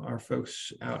from our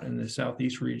folks out in the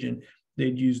Southeast region.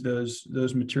 They'd use those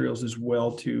materials as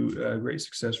well to great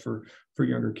success for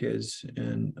younger kids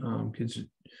and kids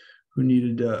who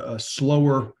needed a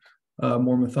slower,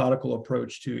 more methodical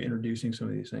approach to introducing some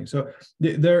of these things. So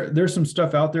there's some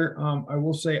stuff out there. I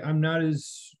will say I'm not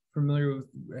as familiar with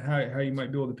how you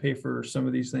might be able to pay for some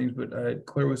of these things, but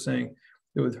Claire was saying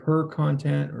that with her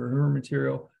content or her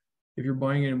material, if you're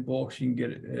buying it in bulk, she can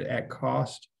get it at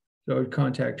cost. So I would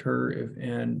contact her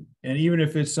and even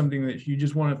if it's something that you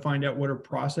just want to find out what her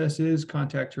process is,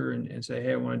 contact her and say,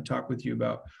 hey, I want to talk with you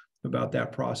about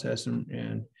that process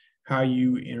and how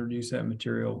you introduce that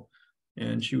material.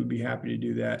 And she would be happy to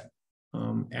do that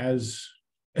as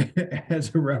a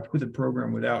rep with the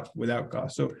program without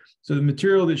cost. So the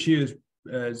material that she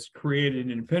has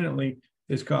created independently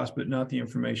is cost, but not the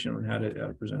information on how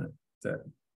to present it.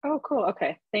 Oh, cool.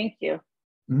 Okay. Thank you.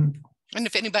 Mm-hmm. And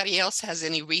if anybody else has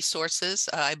any resources,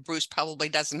 Bruce probably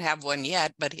doesn't have one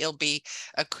yet, but he'll be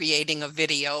creating a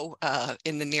video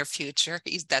in the near future.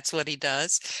 That's what he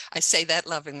does. I say that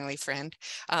lovingly, friend.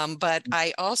 But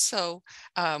I also,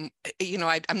 I'm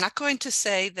not going to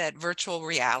say that virtual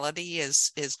reality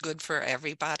is good for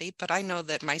everybody, but I know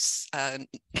that my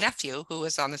nephew, who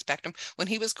is on the spectrum, when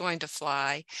he was going to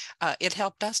fly, it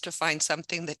helped us to find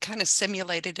something that kind of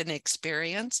simulated an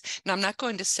experience. Now, I'm not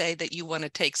going to say that you want to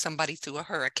take somebody through a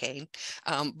hurricane.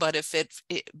 But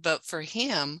but for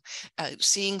him,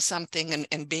 seeing something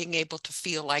and being able to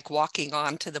feel like walking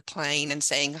onto the plane and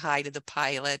saying hi to the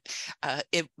pilot,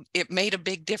 it made a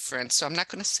big difference. So I'm not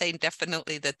going to say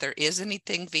definitely that there is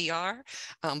anything VR,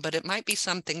 but it might be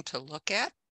something to look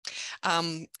at.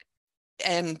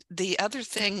 And the other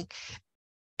thing,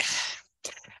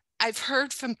 I've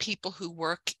heard from people who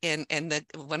work in, and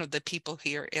one of the people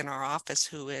here in our office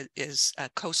who is a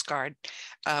Coast Guard,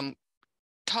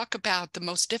 talk about the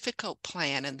most difficult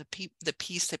plan, and the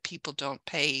piece that people don't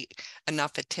pay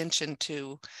enough attention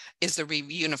to is the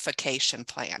reunification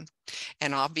plan.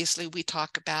 And obviously we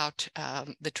talk about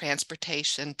the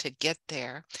transportation to get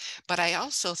there, but I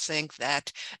also think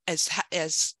that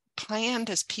as planned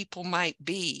as people might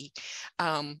be,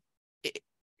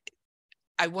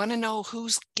 I want to know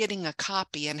who's getting a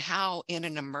copy and how in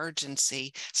an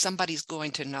emergency somebody's going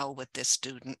to know what this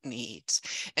student needs.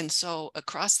 And so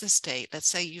across the state, let's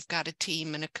say you've got a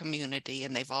team in a community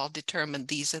and they've all determined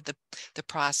these are the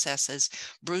processes.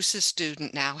 Bruce's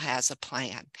student now has a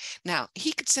plan. Now,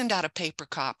 he could send out a paper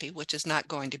copy, which is not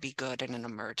going to be good in an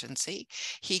emergency.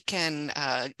 He can,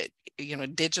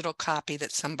 digital copy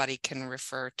that somebody can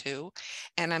refer to.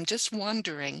 And I'm just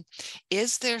wondering,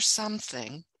 is there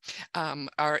something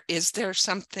or is there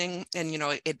something, and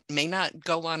it may not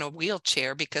go on a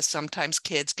wheelchair because sometimes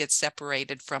kids get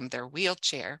separated from their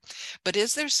wheelchair, but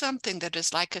is there something that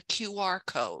is like a QR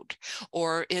code,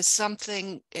 or is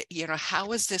something,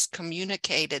 how is this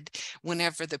communicated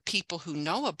whenever the people who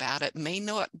know about it may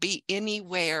not be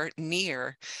anywhere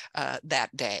near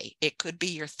that day? It could be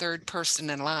your third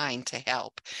person in line to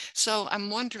help. So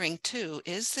I'm wondering too,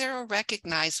 is there a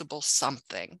recognizable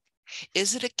something?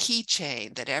 Is it a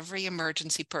keychain that every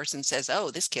emergency person says, oh,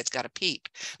 this kid's got a PEEP.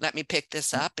 Let me pick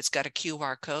this up. It's got a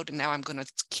QR code, and now I'm going to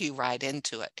cue right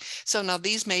into it. So now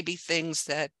these may be things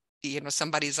that,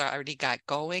 somebody's already got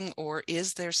going, or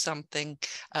is there something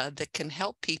that can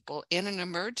help people in an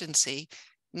emergency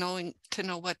know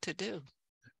what to do?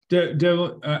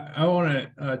 Devil, I want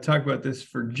to talk about this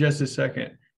for just a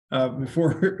second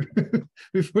before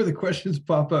the questions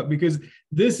pop up, because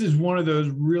this is one of those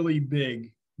really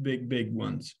big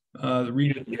ones. The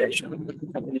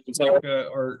reunification, it's like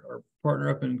our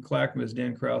partner up in Clackamas,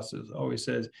 Dan Krause, always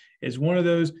says, is one of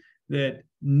those that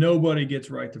nobody gets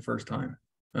right the first time.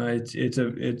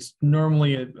 It's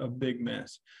normally a big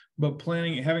mess, but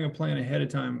having a plan ahead of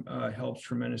time helps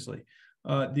tremendously.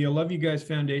 The I Love You Guys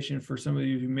Foundation, for some of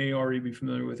you who may already be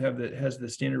familiar with, has the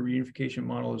standard reunification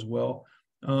model as well.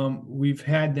 We've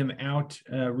had them out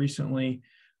recently.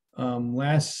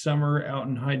 Last summer out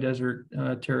in high desert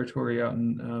territory out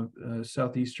in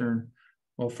southeastern,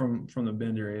 well, from the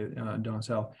Bend area down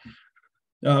south.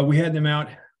 We had them out.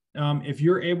 If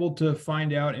you're able to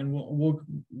find out, and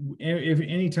if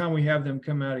anytime we have them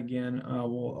come out again,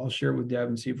 I'll share it with Deb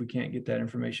and see if we can't get that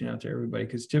information out to everybody,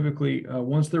 because typically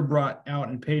once they're brought out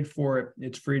and paid for it,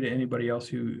 it's free to anybody else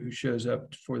who shows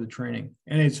up for the training.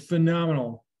 And it's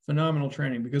phenomenal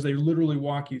training, because they literally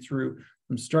walk you through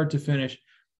from start to finish.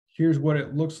 Here's what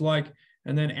it looks like,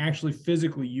 and then actually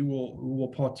physically you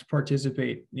will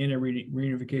participate in a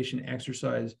reunification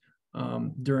exercise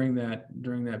during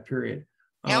that period.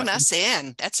 Count us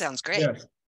in. That sounds great. Yes.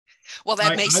 Well,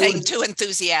 that may seem too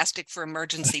enthusiastic for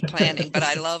emergency planning, but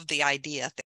I love the idea.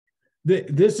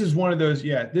 This is one of those.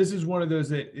 Yeah, this is one of those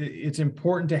that it's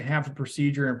important to have a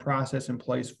procedure and process in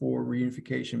place for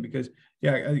reunification, because,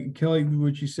 yeah, Kelly,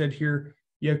 what you said here,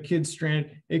 you have kids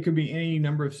stranded. It could be any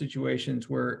number of situations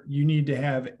where you need to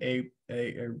have a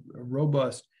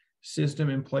robust system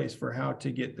in place for how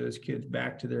to get those kids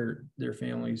back to their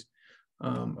families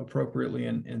appropriately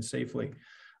and safely.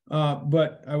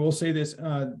 But I will say this,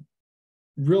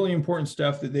 really important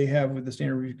stuff that they have with the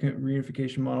standard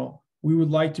reunification model. We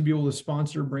would like to be able to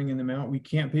sponsor bringing them out. We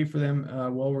can't pay for them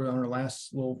while we're on our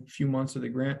last little few months of the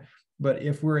grant. But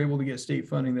if we're able to get state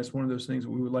funding, that's one of those things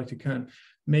that we would like to kind of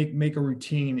make a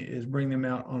routine, is bring them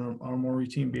out on a more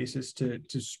routine basis to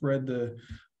spread the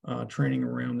training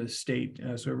around the state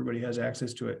so everybody has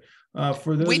access to it.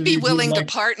 For those, we'd be willing to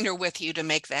partner with you to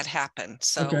make that happen.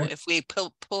 So okay, if we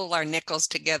pull our nickels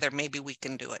together, maybe we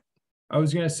can do it. I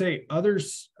was going to say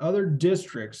other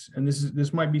districts, and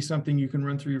this might be something you can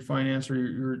run through your finance or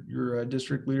your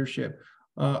district leadership.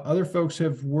 Other folks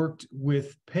have worked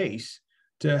with PACE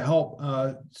to help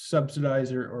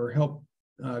subsidize or help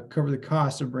cover the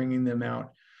cost of bringing them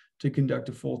out to conduct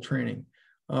a full training.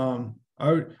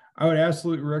 I would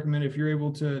absolutely recommend, if you're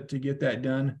able to get that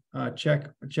done, check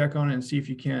on it and see if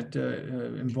you can't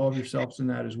involve yourselves in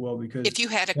that as well. Because if you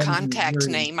had a contact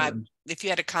name,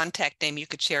 you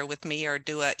could share with me or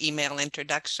do an email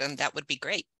introduction, that would be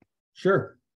great.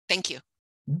 Sure. Thank you.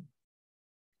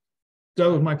 That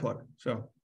was my plug. So.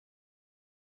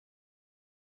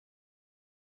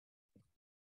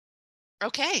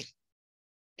 Okay.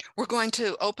 We're going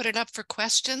to open it up for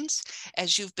questions.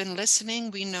 As you've been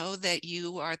listening, we know that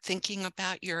you are thinking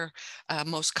about your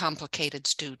most complicated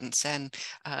students. And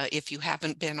if you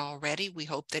haven't been already, we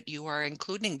hope that you are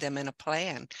including them in a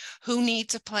plan. Who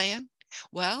needs a plan?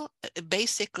 Well,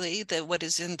 basically, what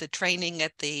is in the training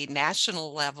at the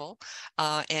national level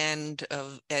and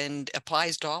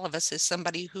applies to all of us is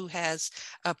somebody who has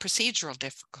procedural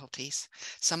difficulties,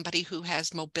 somebody who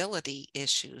has mobility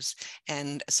issues,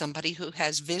 and somebody who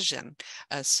has vision.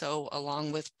 So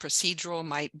along with procedural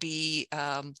might be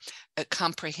a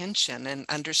comprehension and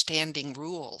understanding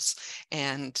rules,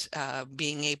 and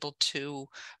being able to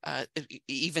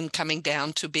even coming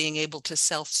down to being able to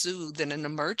self-soothe in an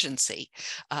emergency.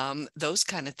 Those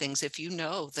kind of things. If you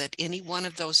know that any one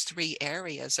of those three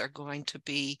areas are going to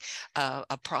be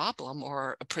a problem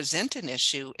or present an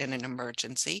issue in an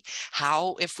emergency,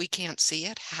 how if we can't see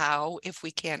it, how if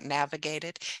we can't navigate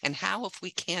it, and how if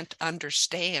we can't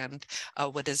understand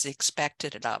what is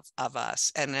expected of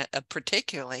us, and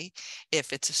particularly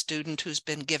if it's a student who's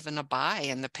been given a bye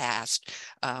in the past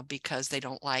because they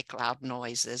don't like loud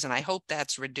noises. And I hope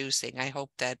that's reducing. I hope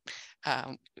that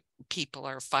people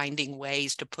are finding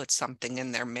ways to put something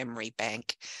in their memory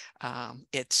bank.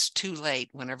 It's too late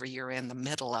whenever you're in the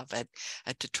middle of it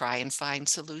to try and find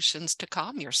solutions to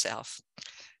calm yourself.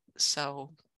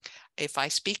 So if I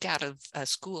speak out of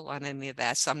school on any of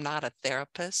that, I'm not a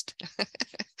therapist,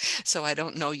 so I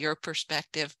don't know your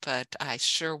perspective, but I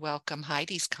sure welcome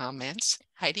Heidi's comments.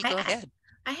 Heidi, go ahead.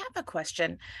 I have a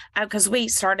question because we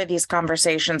started these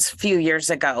conversations a few years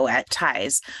ago at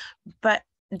TIES, but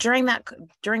during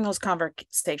those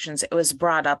conversations, it was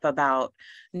brought up about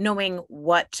knowing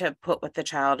what to put with the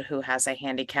child who has a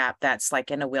handicap that's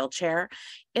like in a wheelchair.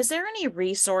 Is there any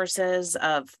resources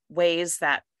of ways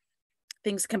that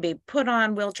things can be put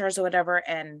on wheelchairs or whatever,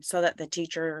 and so that the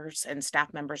teachers and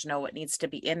staff members know what needs to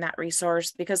be in that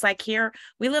resource? Because like here,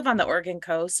 we live on the Oregon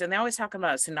coast and they always talk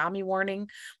about a tsunami warning.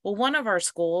 Well, one of our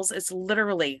schools is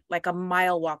literally like a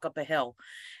mile walk up a hill.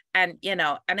 And,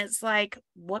 and it's like,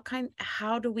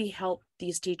 how do we help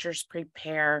these teachers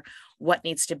prepare what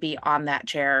needs to be on that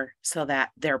chair so that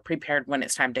they're prepared when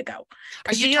it's time to go?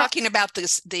 Are you talking about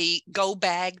the go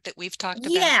bag that we've talked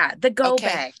about? Yeah, the go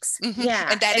bags. Mm-hmm. Yeah.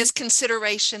 And that is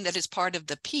consideration that is part of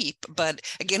the PEEP. But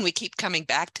again, we keep coming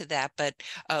back to that. But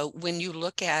when you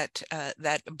look at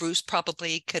that, Bruce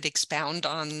probably could expound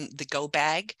on the go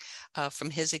bag from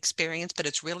his experience, but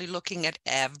it's really looking at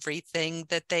everything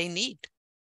that they need.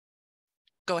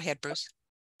 Go ahead, Bruce.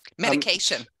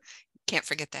 Medication. Can't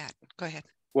forget that. Go ahead.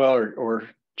 Well, or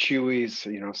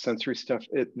chewies, sensory stuff.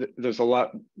 There's a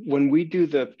lot. When we do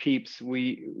the PEEPs,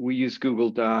 we use Google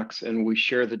Docs and we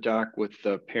share the doc with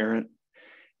the parent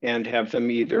and have them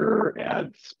either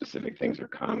add specific things or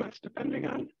comments depending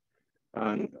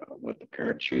on what the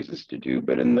parent chooses to do.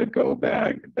 But in the go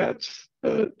bag, that's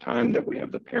the time that we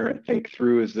have the parent think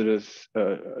through. Is it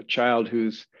a child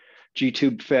who's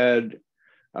G-tube fed?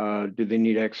 Do they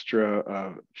need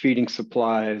extra feeding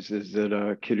supplies? Is it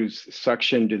a kid who's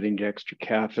suction? Do they need extra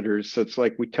catheters? So it's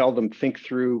like we tell them, think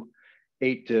through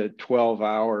 8 to 12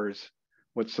 hours,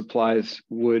 what supplies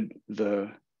would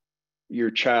your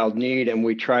child need? And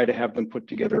we try to have them put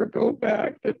together a go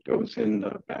bag that goes in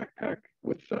the backpack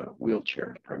with the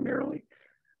wheelchair primarily.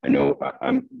 I know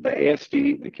the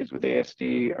ASD, the kids with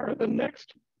ASD are the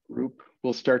next group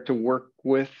we'll start to work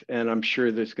with. And I'm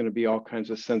sure there's going to be all kinds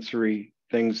of sensory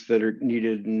things that are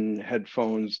needed in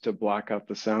headphones to block out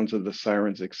the sounds of the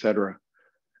sirens, et cetera.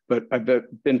 But I've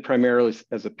been primarily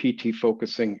as a PT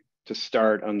focusing to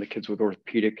start on the kids with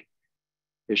orthopedic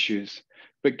issues.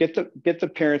 But get the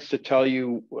parents to tell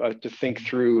you to think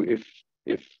through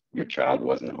if your child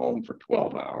wasn't home for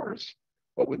 12 hours,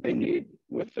 what would they need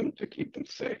with them to keep them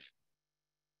safe?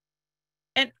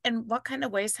 And what kind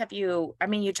of ways have you,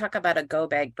 you talk about a go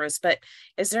bag, Bruce, but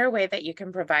is there a way that you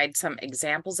can provide some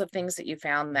examples of things that you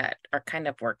found that are kind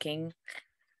of working?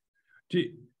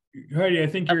 Heidi, I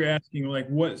think you're asking like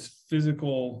what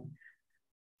physical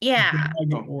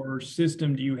or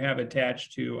system do you have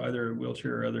attached to either a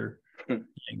wheelchair or other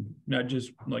thing? Not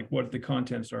just like what the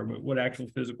contents are, but what actual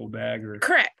physical bag or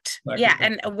correct. Yeah.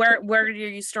 And where are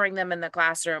you storing them in the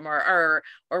classroom or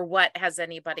what? Has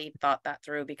anybody thought that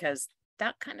through? Because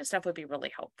that kind of stuff would be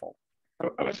really helpful.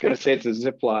 I was going to say it's a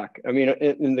Ziploc.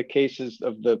 In the cases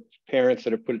of the parents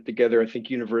that have put it together, I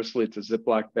think universally it's a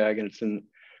Ziploc bag, and it's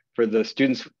for the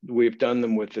students we've done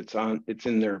them with, it's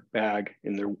in their bag,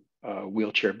 in their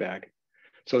wheelchair bag.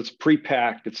 So it's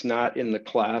pre-packed. It's not in the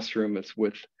classroom. It's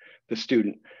with the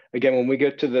student. Again, when we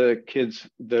get to the kids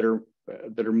that are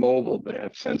mobile but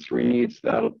have sensory needs,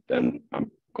 then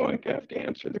I'm going to have to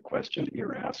answer the question that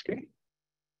you're asking.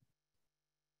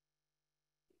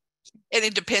 And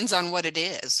it depends on what it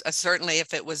is. Certainly,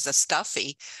 if it was a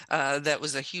stuffy that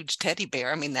was a huge teddy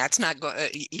bear, I mean, that's not going.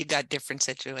 You got different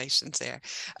situations there.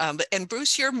 And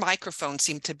Bruce, your microphone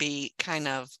seemed to be kind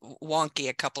of wonky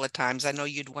a couple of times. I know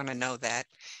you'd want to know that.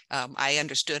 I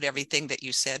understood everything that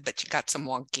you said, but you got some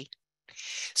wonky.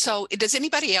 So, does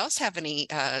anybody else have any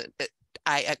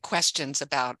questions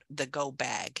about the Go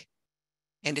Bag?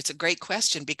 And it's a great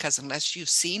question because unless you've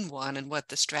seen one and what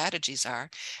the strategies are,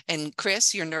 and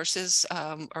Chris, your nurses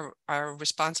are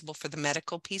responsible for the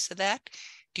medical piece of that.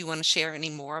 Do you want to share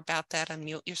any more about that?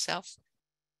 Unmute yourself.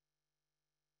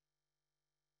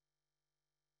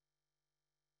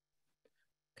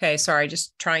 Okay, sorry,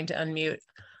 just trying to unmute.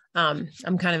 I'm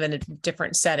kind of in a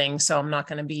different setting, so I'm not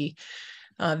going to be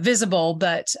visible,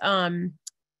 but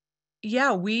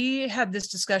yeah, we had this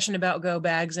discussion about go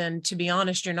bags, and to be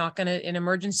honest, you're not going to, in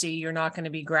emergency, you're not going to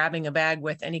be grabbing a bag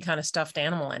with any kind of stuffed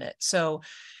animal in it. So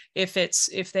if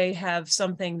they have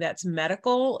something that's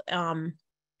medical,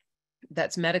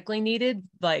 that's medically needed,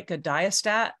 like a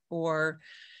diastat, or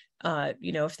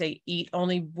if they eat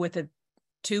only with a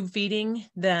tube feeding,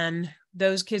 then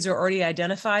those kids are already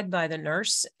identified by the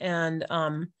nurse, and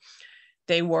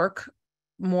they work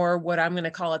more what I'm going to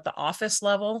call at the office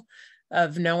level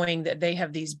of knowing that they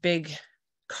have these big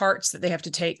carts that they have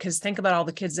to take, because think about all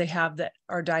the kids they have that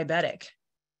are diabetic.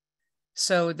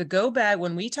 So the go bag,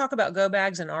 when we talk about go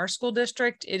bags in our school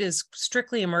district, it is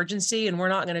strictly emergency, and we're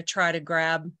not going to try to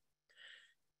grab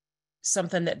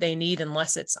something that they need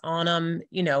unless it's on them,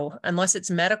 unless it's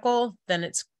medical, then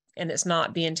it's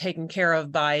not being taken care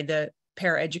of by the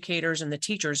paraeducators and the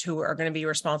teachers who are going to be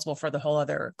responsible for the whole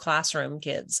other classroom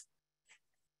kids.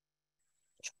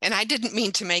 And I didn't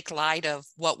mean to make light of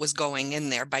what was going in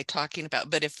there by talking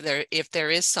about, but if there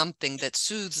is something that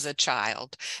soothes a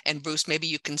child, and Bruce, maybe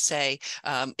you can say,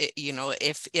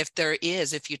 if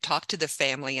you talk to the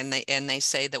family and they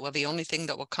say that, well, the only thing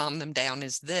that will calm them down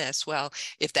is this. Well,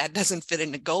 if that doesn't fit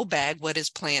in the go bag, what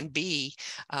is plan B?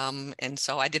 And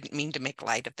so I didn't mean to make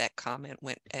light of that comment.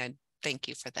 And thank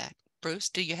you for that. Bruce,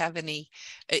 do you have any,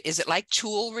 is it like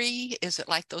jewelry? Is it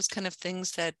like those kind of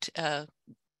things that,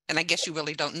 and I guess you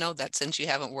really don't know that since you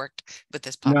haven't worked with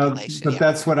this population. No, but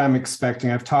that's what I'm expecting.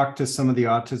 I've talked to some of the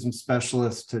autism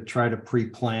specialists to try to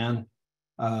pre-plan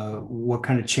what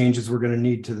kind of changes we're going to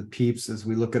need to the PEEPs as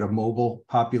we look at a mobile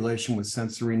population with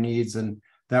sensory needs. And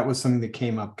that was something that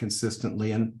came up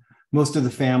consistently. And most of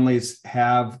the families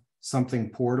have something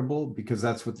portable because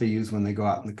that's what they use when they go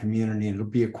out in the community. And it'll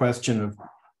be a question of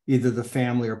either the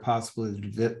family or possibly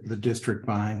the district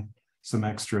buying some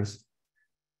extras.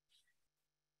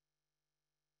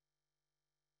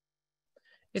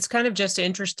 It's kind of just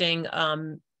interesting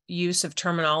use of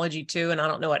terminology too. And I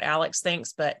don't know what Alex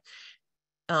thinks, but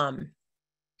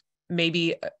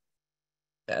maybe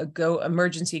a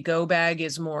emergency go bag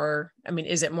is more,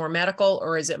 is it more medical,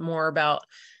 or is it more about,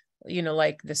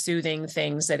 like the soothing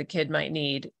things that a kid might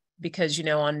need? Because,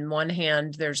 on one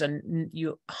hand, there's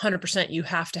 100% you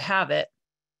have to have it,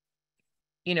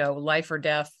 life or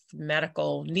death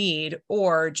medical need,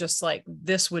 or just like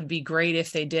this would be great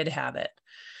if they did have it.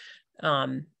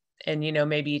 And,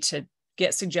 maybe to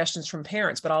get suggestions from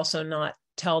parents, but also not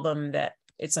tell them that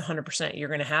it's 100% you're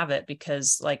going to have it,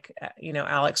 because like,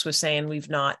 Alex was saying, we've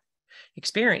not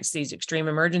experienced these extreme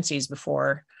emergencies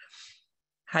before.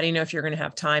 How do you know if you're going to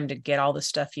have time to get all the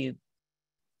stuff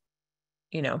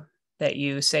that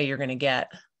you say you're going to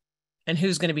get, and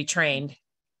who's going to be trained?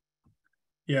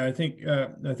 Yeah, I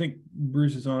think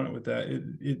Bruce is on it with that.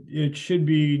 It should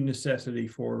be necessity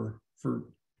for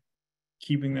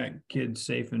keeping that kid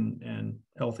safe and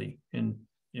healthy in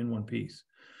one piece,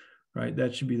 right?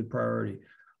 That should be the priority.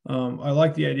 I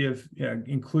like the idea of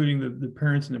including the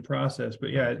parents in the process, but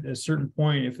at a certain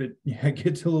point, if it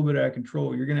gets a little bit out of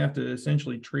control, you're going to have to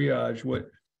essentially triage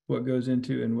what goes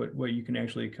into and what you can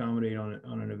actually accommodate on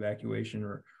an evacuation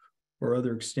or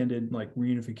other extended like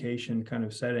reunification kind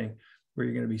of setting where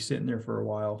you're going to be sitting there for a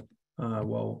while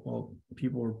while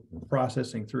people are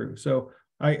processing through. So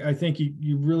I think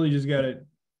you really just got to,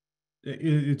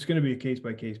 it's going to be a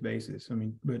case-by-case basis.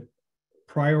 But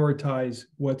prioritize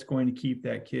what's going to keep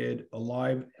that kid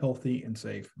alive, healthy, and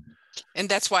safe. And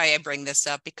that's why I bring this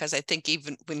up, because I think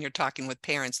even when you're talking with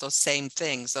parents, those same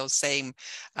things, those same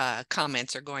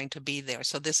comments are going to be there.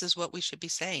 So this is what we should be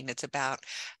saying. It's about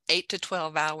 8 to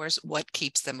 12 hours, what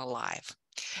keeps them alive.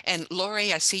 And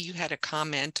Lori, I see you had a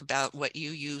comment about what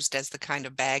you used as the kind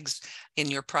of bags in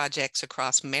your projects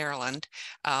across Maryland.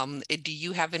 Do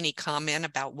you have any comment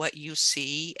about what you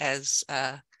see as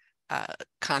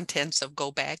contents of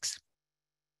go bags?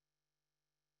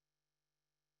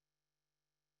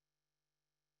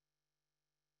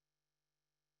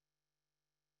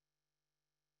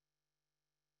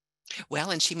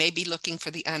 Well, and she may be looking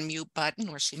for the unmute button,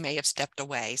 or she may have stepped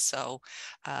away. So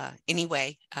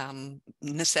anyway,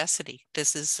 necessity.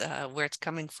 This is where it's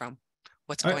coming from.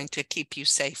 What's going to keep you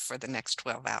safe for the next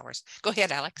 12 hours. Go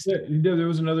ahead, Alex. Yeah, there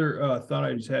was another thought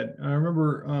I just had. I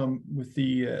remember with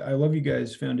the I Love You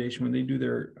Guys Foundation, when they do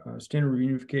their standard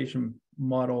reunification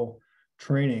model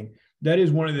training, that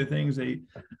is one of the things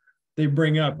they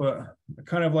bring up,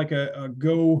 kind of like a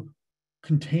go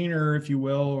container, if you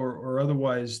will, or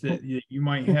otherwise, that you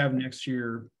might have next to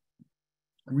your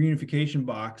reunification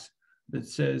box that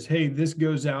says, hey, this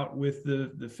goes out with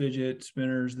the fidget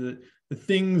spinners, the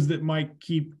things that might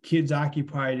keep kids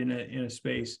occupied in a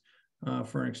space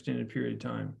for an extended period of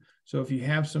time. So if you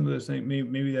have some of those things,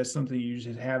 maybe that's something you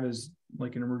just have as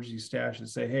like an emergency stash and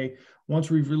say, hey, once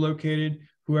we've relocated,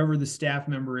 whoever the staff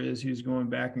member is who's going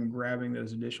back and grabbing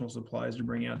those additional supplies to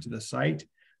bring out to the site,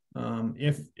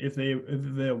 if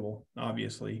available,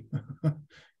 obviously,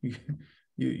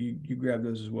 you grab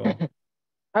those as well.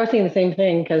 I was saying the same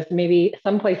thing, because maybe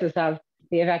some places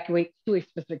they evacuate to a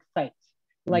specific site,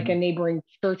 like a neighboring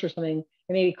church or something, and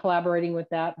maybe collaborating with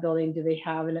that building. Do they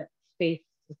have a space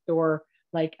to store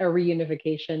like a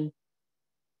reunification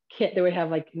kit that would have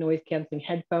like noise canceling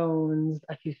headphones,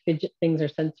 a few fidget things or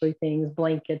sensory things,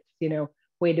 blankets,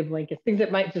 weighted blankets, things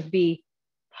that might just be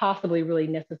possibly really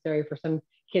necessary for some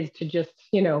kids to just,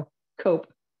 cope.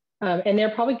 And they're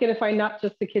probably going to find not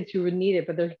just the kids who would need it,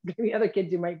 but there's going to be other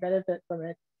kids who might benefit from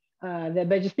it.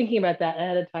 But just thinking about that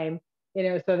ahead of time,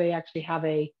 so they actually have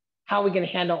how are we going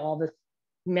to handle all this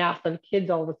mass of kids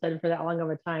all of a sudden for that long of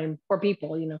a time, for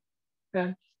people,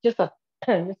 just a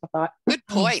thought. Good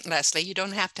point, Leslie. You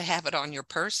don't have to have it on your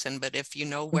person, but if you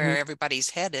know where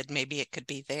everybody's headed, maybe it could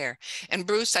be there. And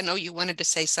Bruce, I know you wanted to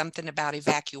say something about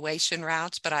evacuation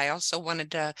routes, but I also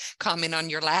wanted to comment on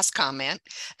your last comment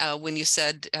when you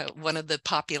said one of the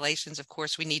populations, of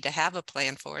course, we need to have a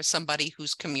plan for is somebody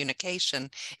whose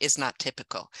communication is not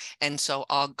typical. And so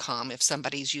OGCOM, if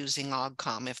somebody's using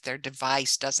OGCOM, if their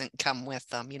device doesn't come with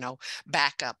them,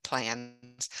 backup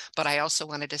plans. But I also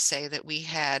wanted to say that we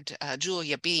had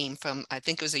Julia Beam from, I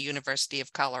think it was the University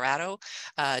of Colorado,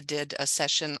 did a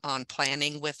session on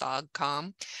planning with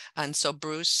OGCOM. And so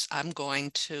Bruce, I'm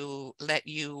going to let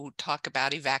you talk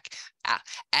about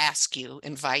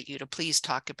invite you to please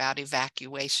talk about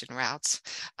evacuation routes.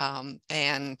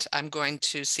 And I'm going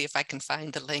to see if I can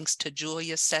find the links to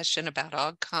Julia's session about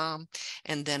OGCOM,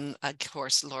 and then of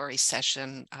course Lori's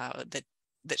session that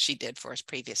she did for us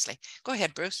previously. Go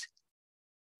ahead, Bruce.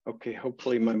 Okay,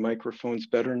 hopefully my microphone's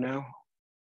better now.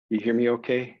 You hear me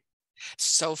okay?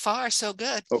 So far, so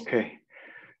good. Okay.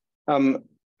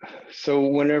 So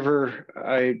whenever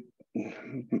I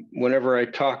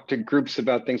talk to groups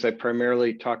about things, I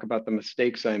primarily talk about the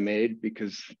mistakes I made,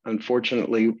 because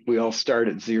unfortunately we all start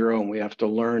at zero and we have to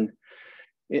learn.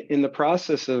 In the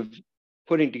process of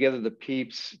putting together the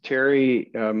PEEPs, Terry,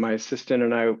 my assistant,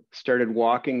 and I started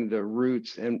walking the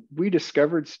routes, and we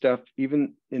discovered stuff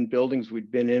even in buildings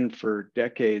we'd been in for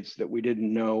decades that we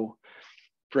didn't know.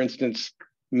 For instance,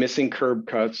 missing curb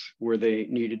cuts where they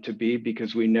needed to be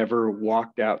because we never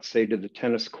walked out, say, to the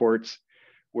tennis courts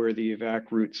where the evac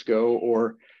routes go,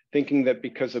 or thinking that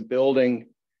because a building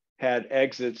had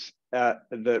exits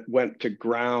that went to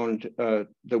ground,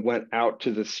 that went out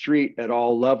to the street at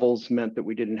all levels, meant that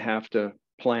we didn't have to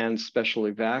plan special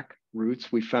evac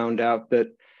routes. We found out that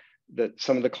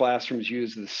some of the classrooms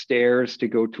use the stairs to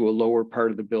go to a lower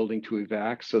part of the building to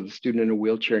evac, so the student in a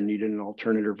wheelchair needed an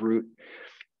alternative route.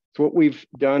 So what we've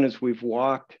done is we've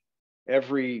walked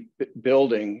every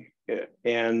building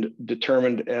and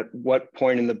determined at what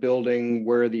point in the building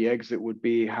where the exit would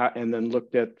be, and then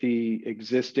looked at the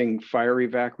existing fire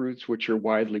evac routes, which are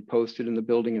widely posted in the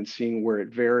building, and seeing where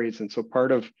it varies. And so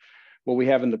part of what we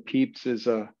have in the PEEPs is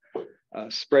a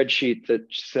spreadsheet that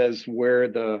says where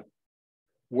the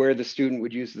student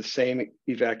would use the same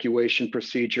evacuation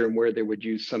procedure and where they would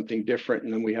use something different.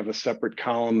 And then we have a separate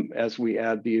column as we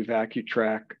add the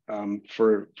EvacuTrack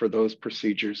for those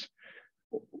procedures.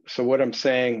 So what I'm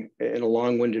saying in a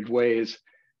long-winded way is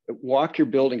walk your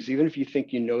buildings. Even if you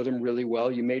think you know them really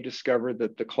well, you may discover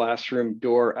that the classroom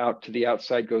door out to the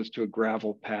outside goes to a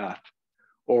gravel path,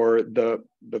 or the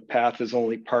path is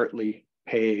only partly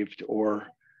paved, or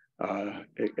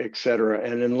et cetera.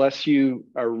 And unless you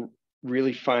are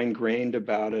really fine-grained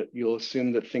about it, you'll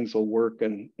assume that things will work,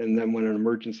 and then when an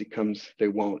emergency comes, they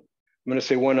won't. I'm going to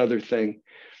say one other thing.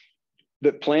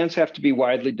 That plans have to be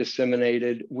widely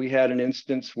disseminated. We had an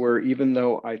instance where, even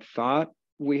though I thought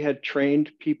we had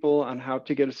trained people on how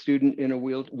to get a student in a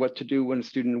what to do when a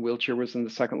student in a wheelchair was in the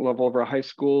second level of our high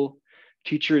school,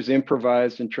 teachers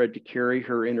improvised and tried to carry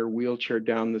her in her wheelchair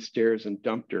down the stairs and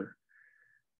dumped her.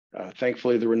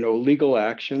 Thankfully, there were no legal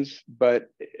actions, but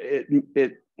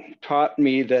it taught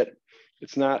me that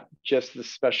it's not just the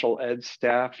special ed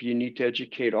staff. You need to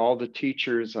educate all the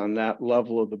teachers on that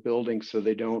level of the building so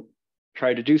they don't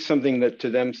try to do something that to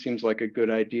them seems like a good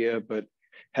idea, but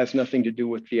has nothing to do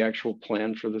with the actual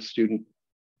plan for the student.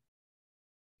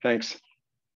 Thanks.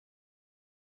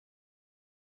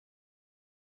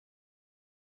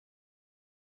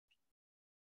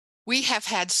 We have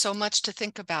had so much to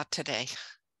think about today.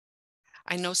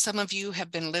 I know some of you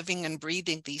have been living and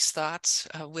breathing these thoughts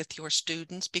with your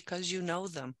students because you know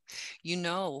them. You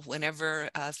know, whenever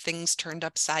things turned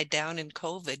upside down in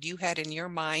COVID, you had in your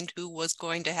mind who was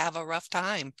going to have a rough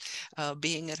time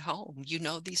being at home. You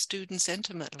know these students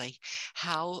intimately.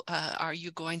 How are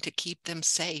you going to keep them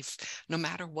safe no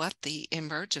matter what the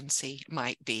emergency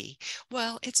might be?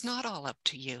 Well, it's not all up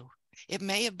to you. It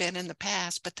may have been in the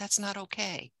past, but that's not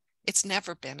okay. It's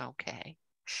never been okay.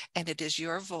 And it is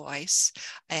your voice,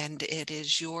 and it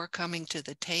is your coming to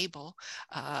the table.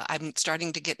 I'm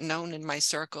starting to get known in my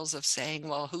circles of saying,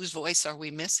 well, whose voice are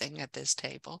we missing at this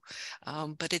table?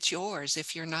 But it's yours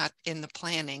if you're not in the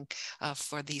planning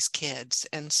for these kids.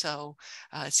 And so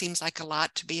it seems like a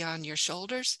lot to be on your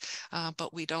shoulders,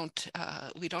 but we don't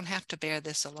have to bear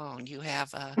this alone. You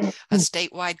have a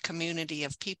statewide community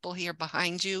of people here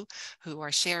behind you who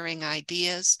are sharing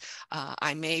ideas.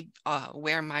 I may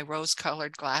wear my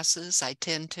rose-colored glasses, I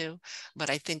tend to,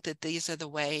 but I think that these are the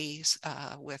ways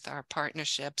with our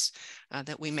partnerships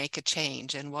that we make a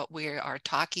change. And what we are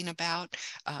talking about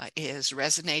is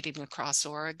resonating across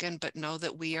Oregon, but know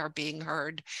that we are being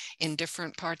heard in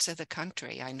different parts of the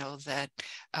country. I know that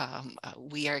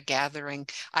we are gathering,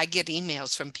 I get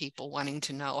emails from people wanting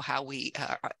to know how we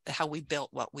built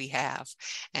what we have.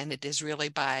 And it is really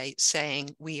by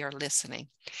saying we are listening.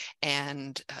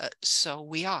 And so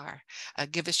we are.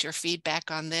 Give us your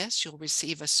feedback on this. You'll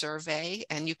receive a survey,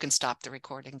 and you can stop the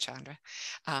recording, Chandra.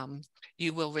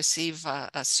 You will receive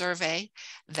a survey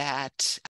that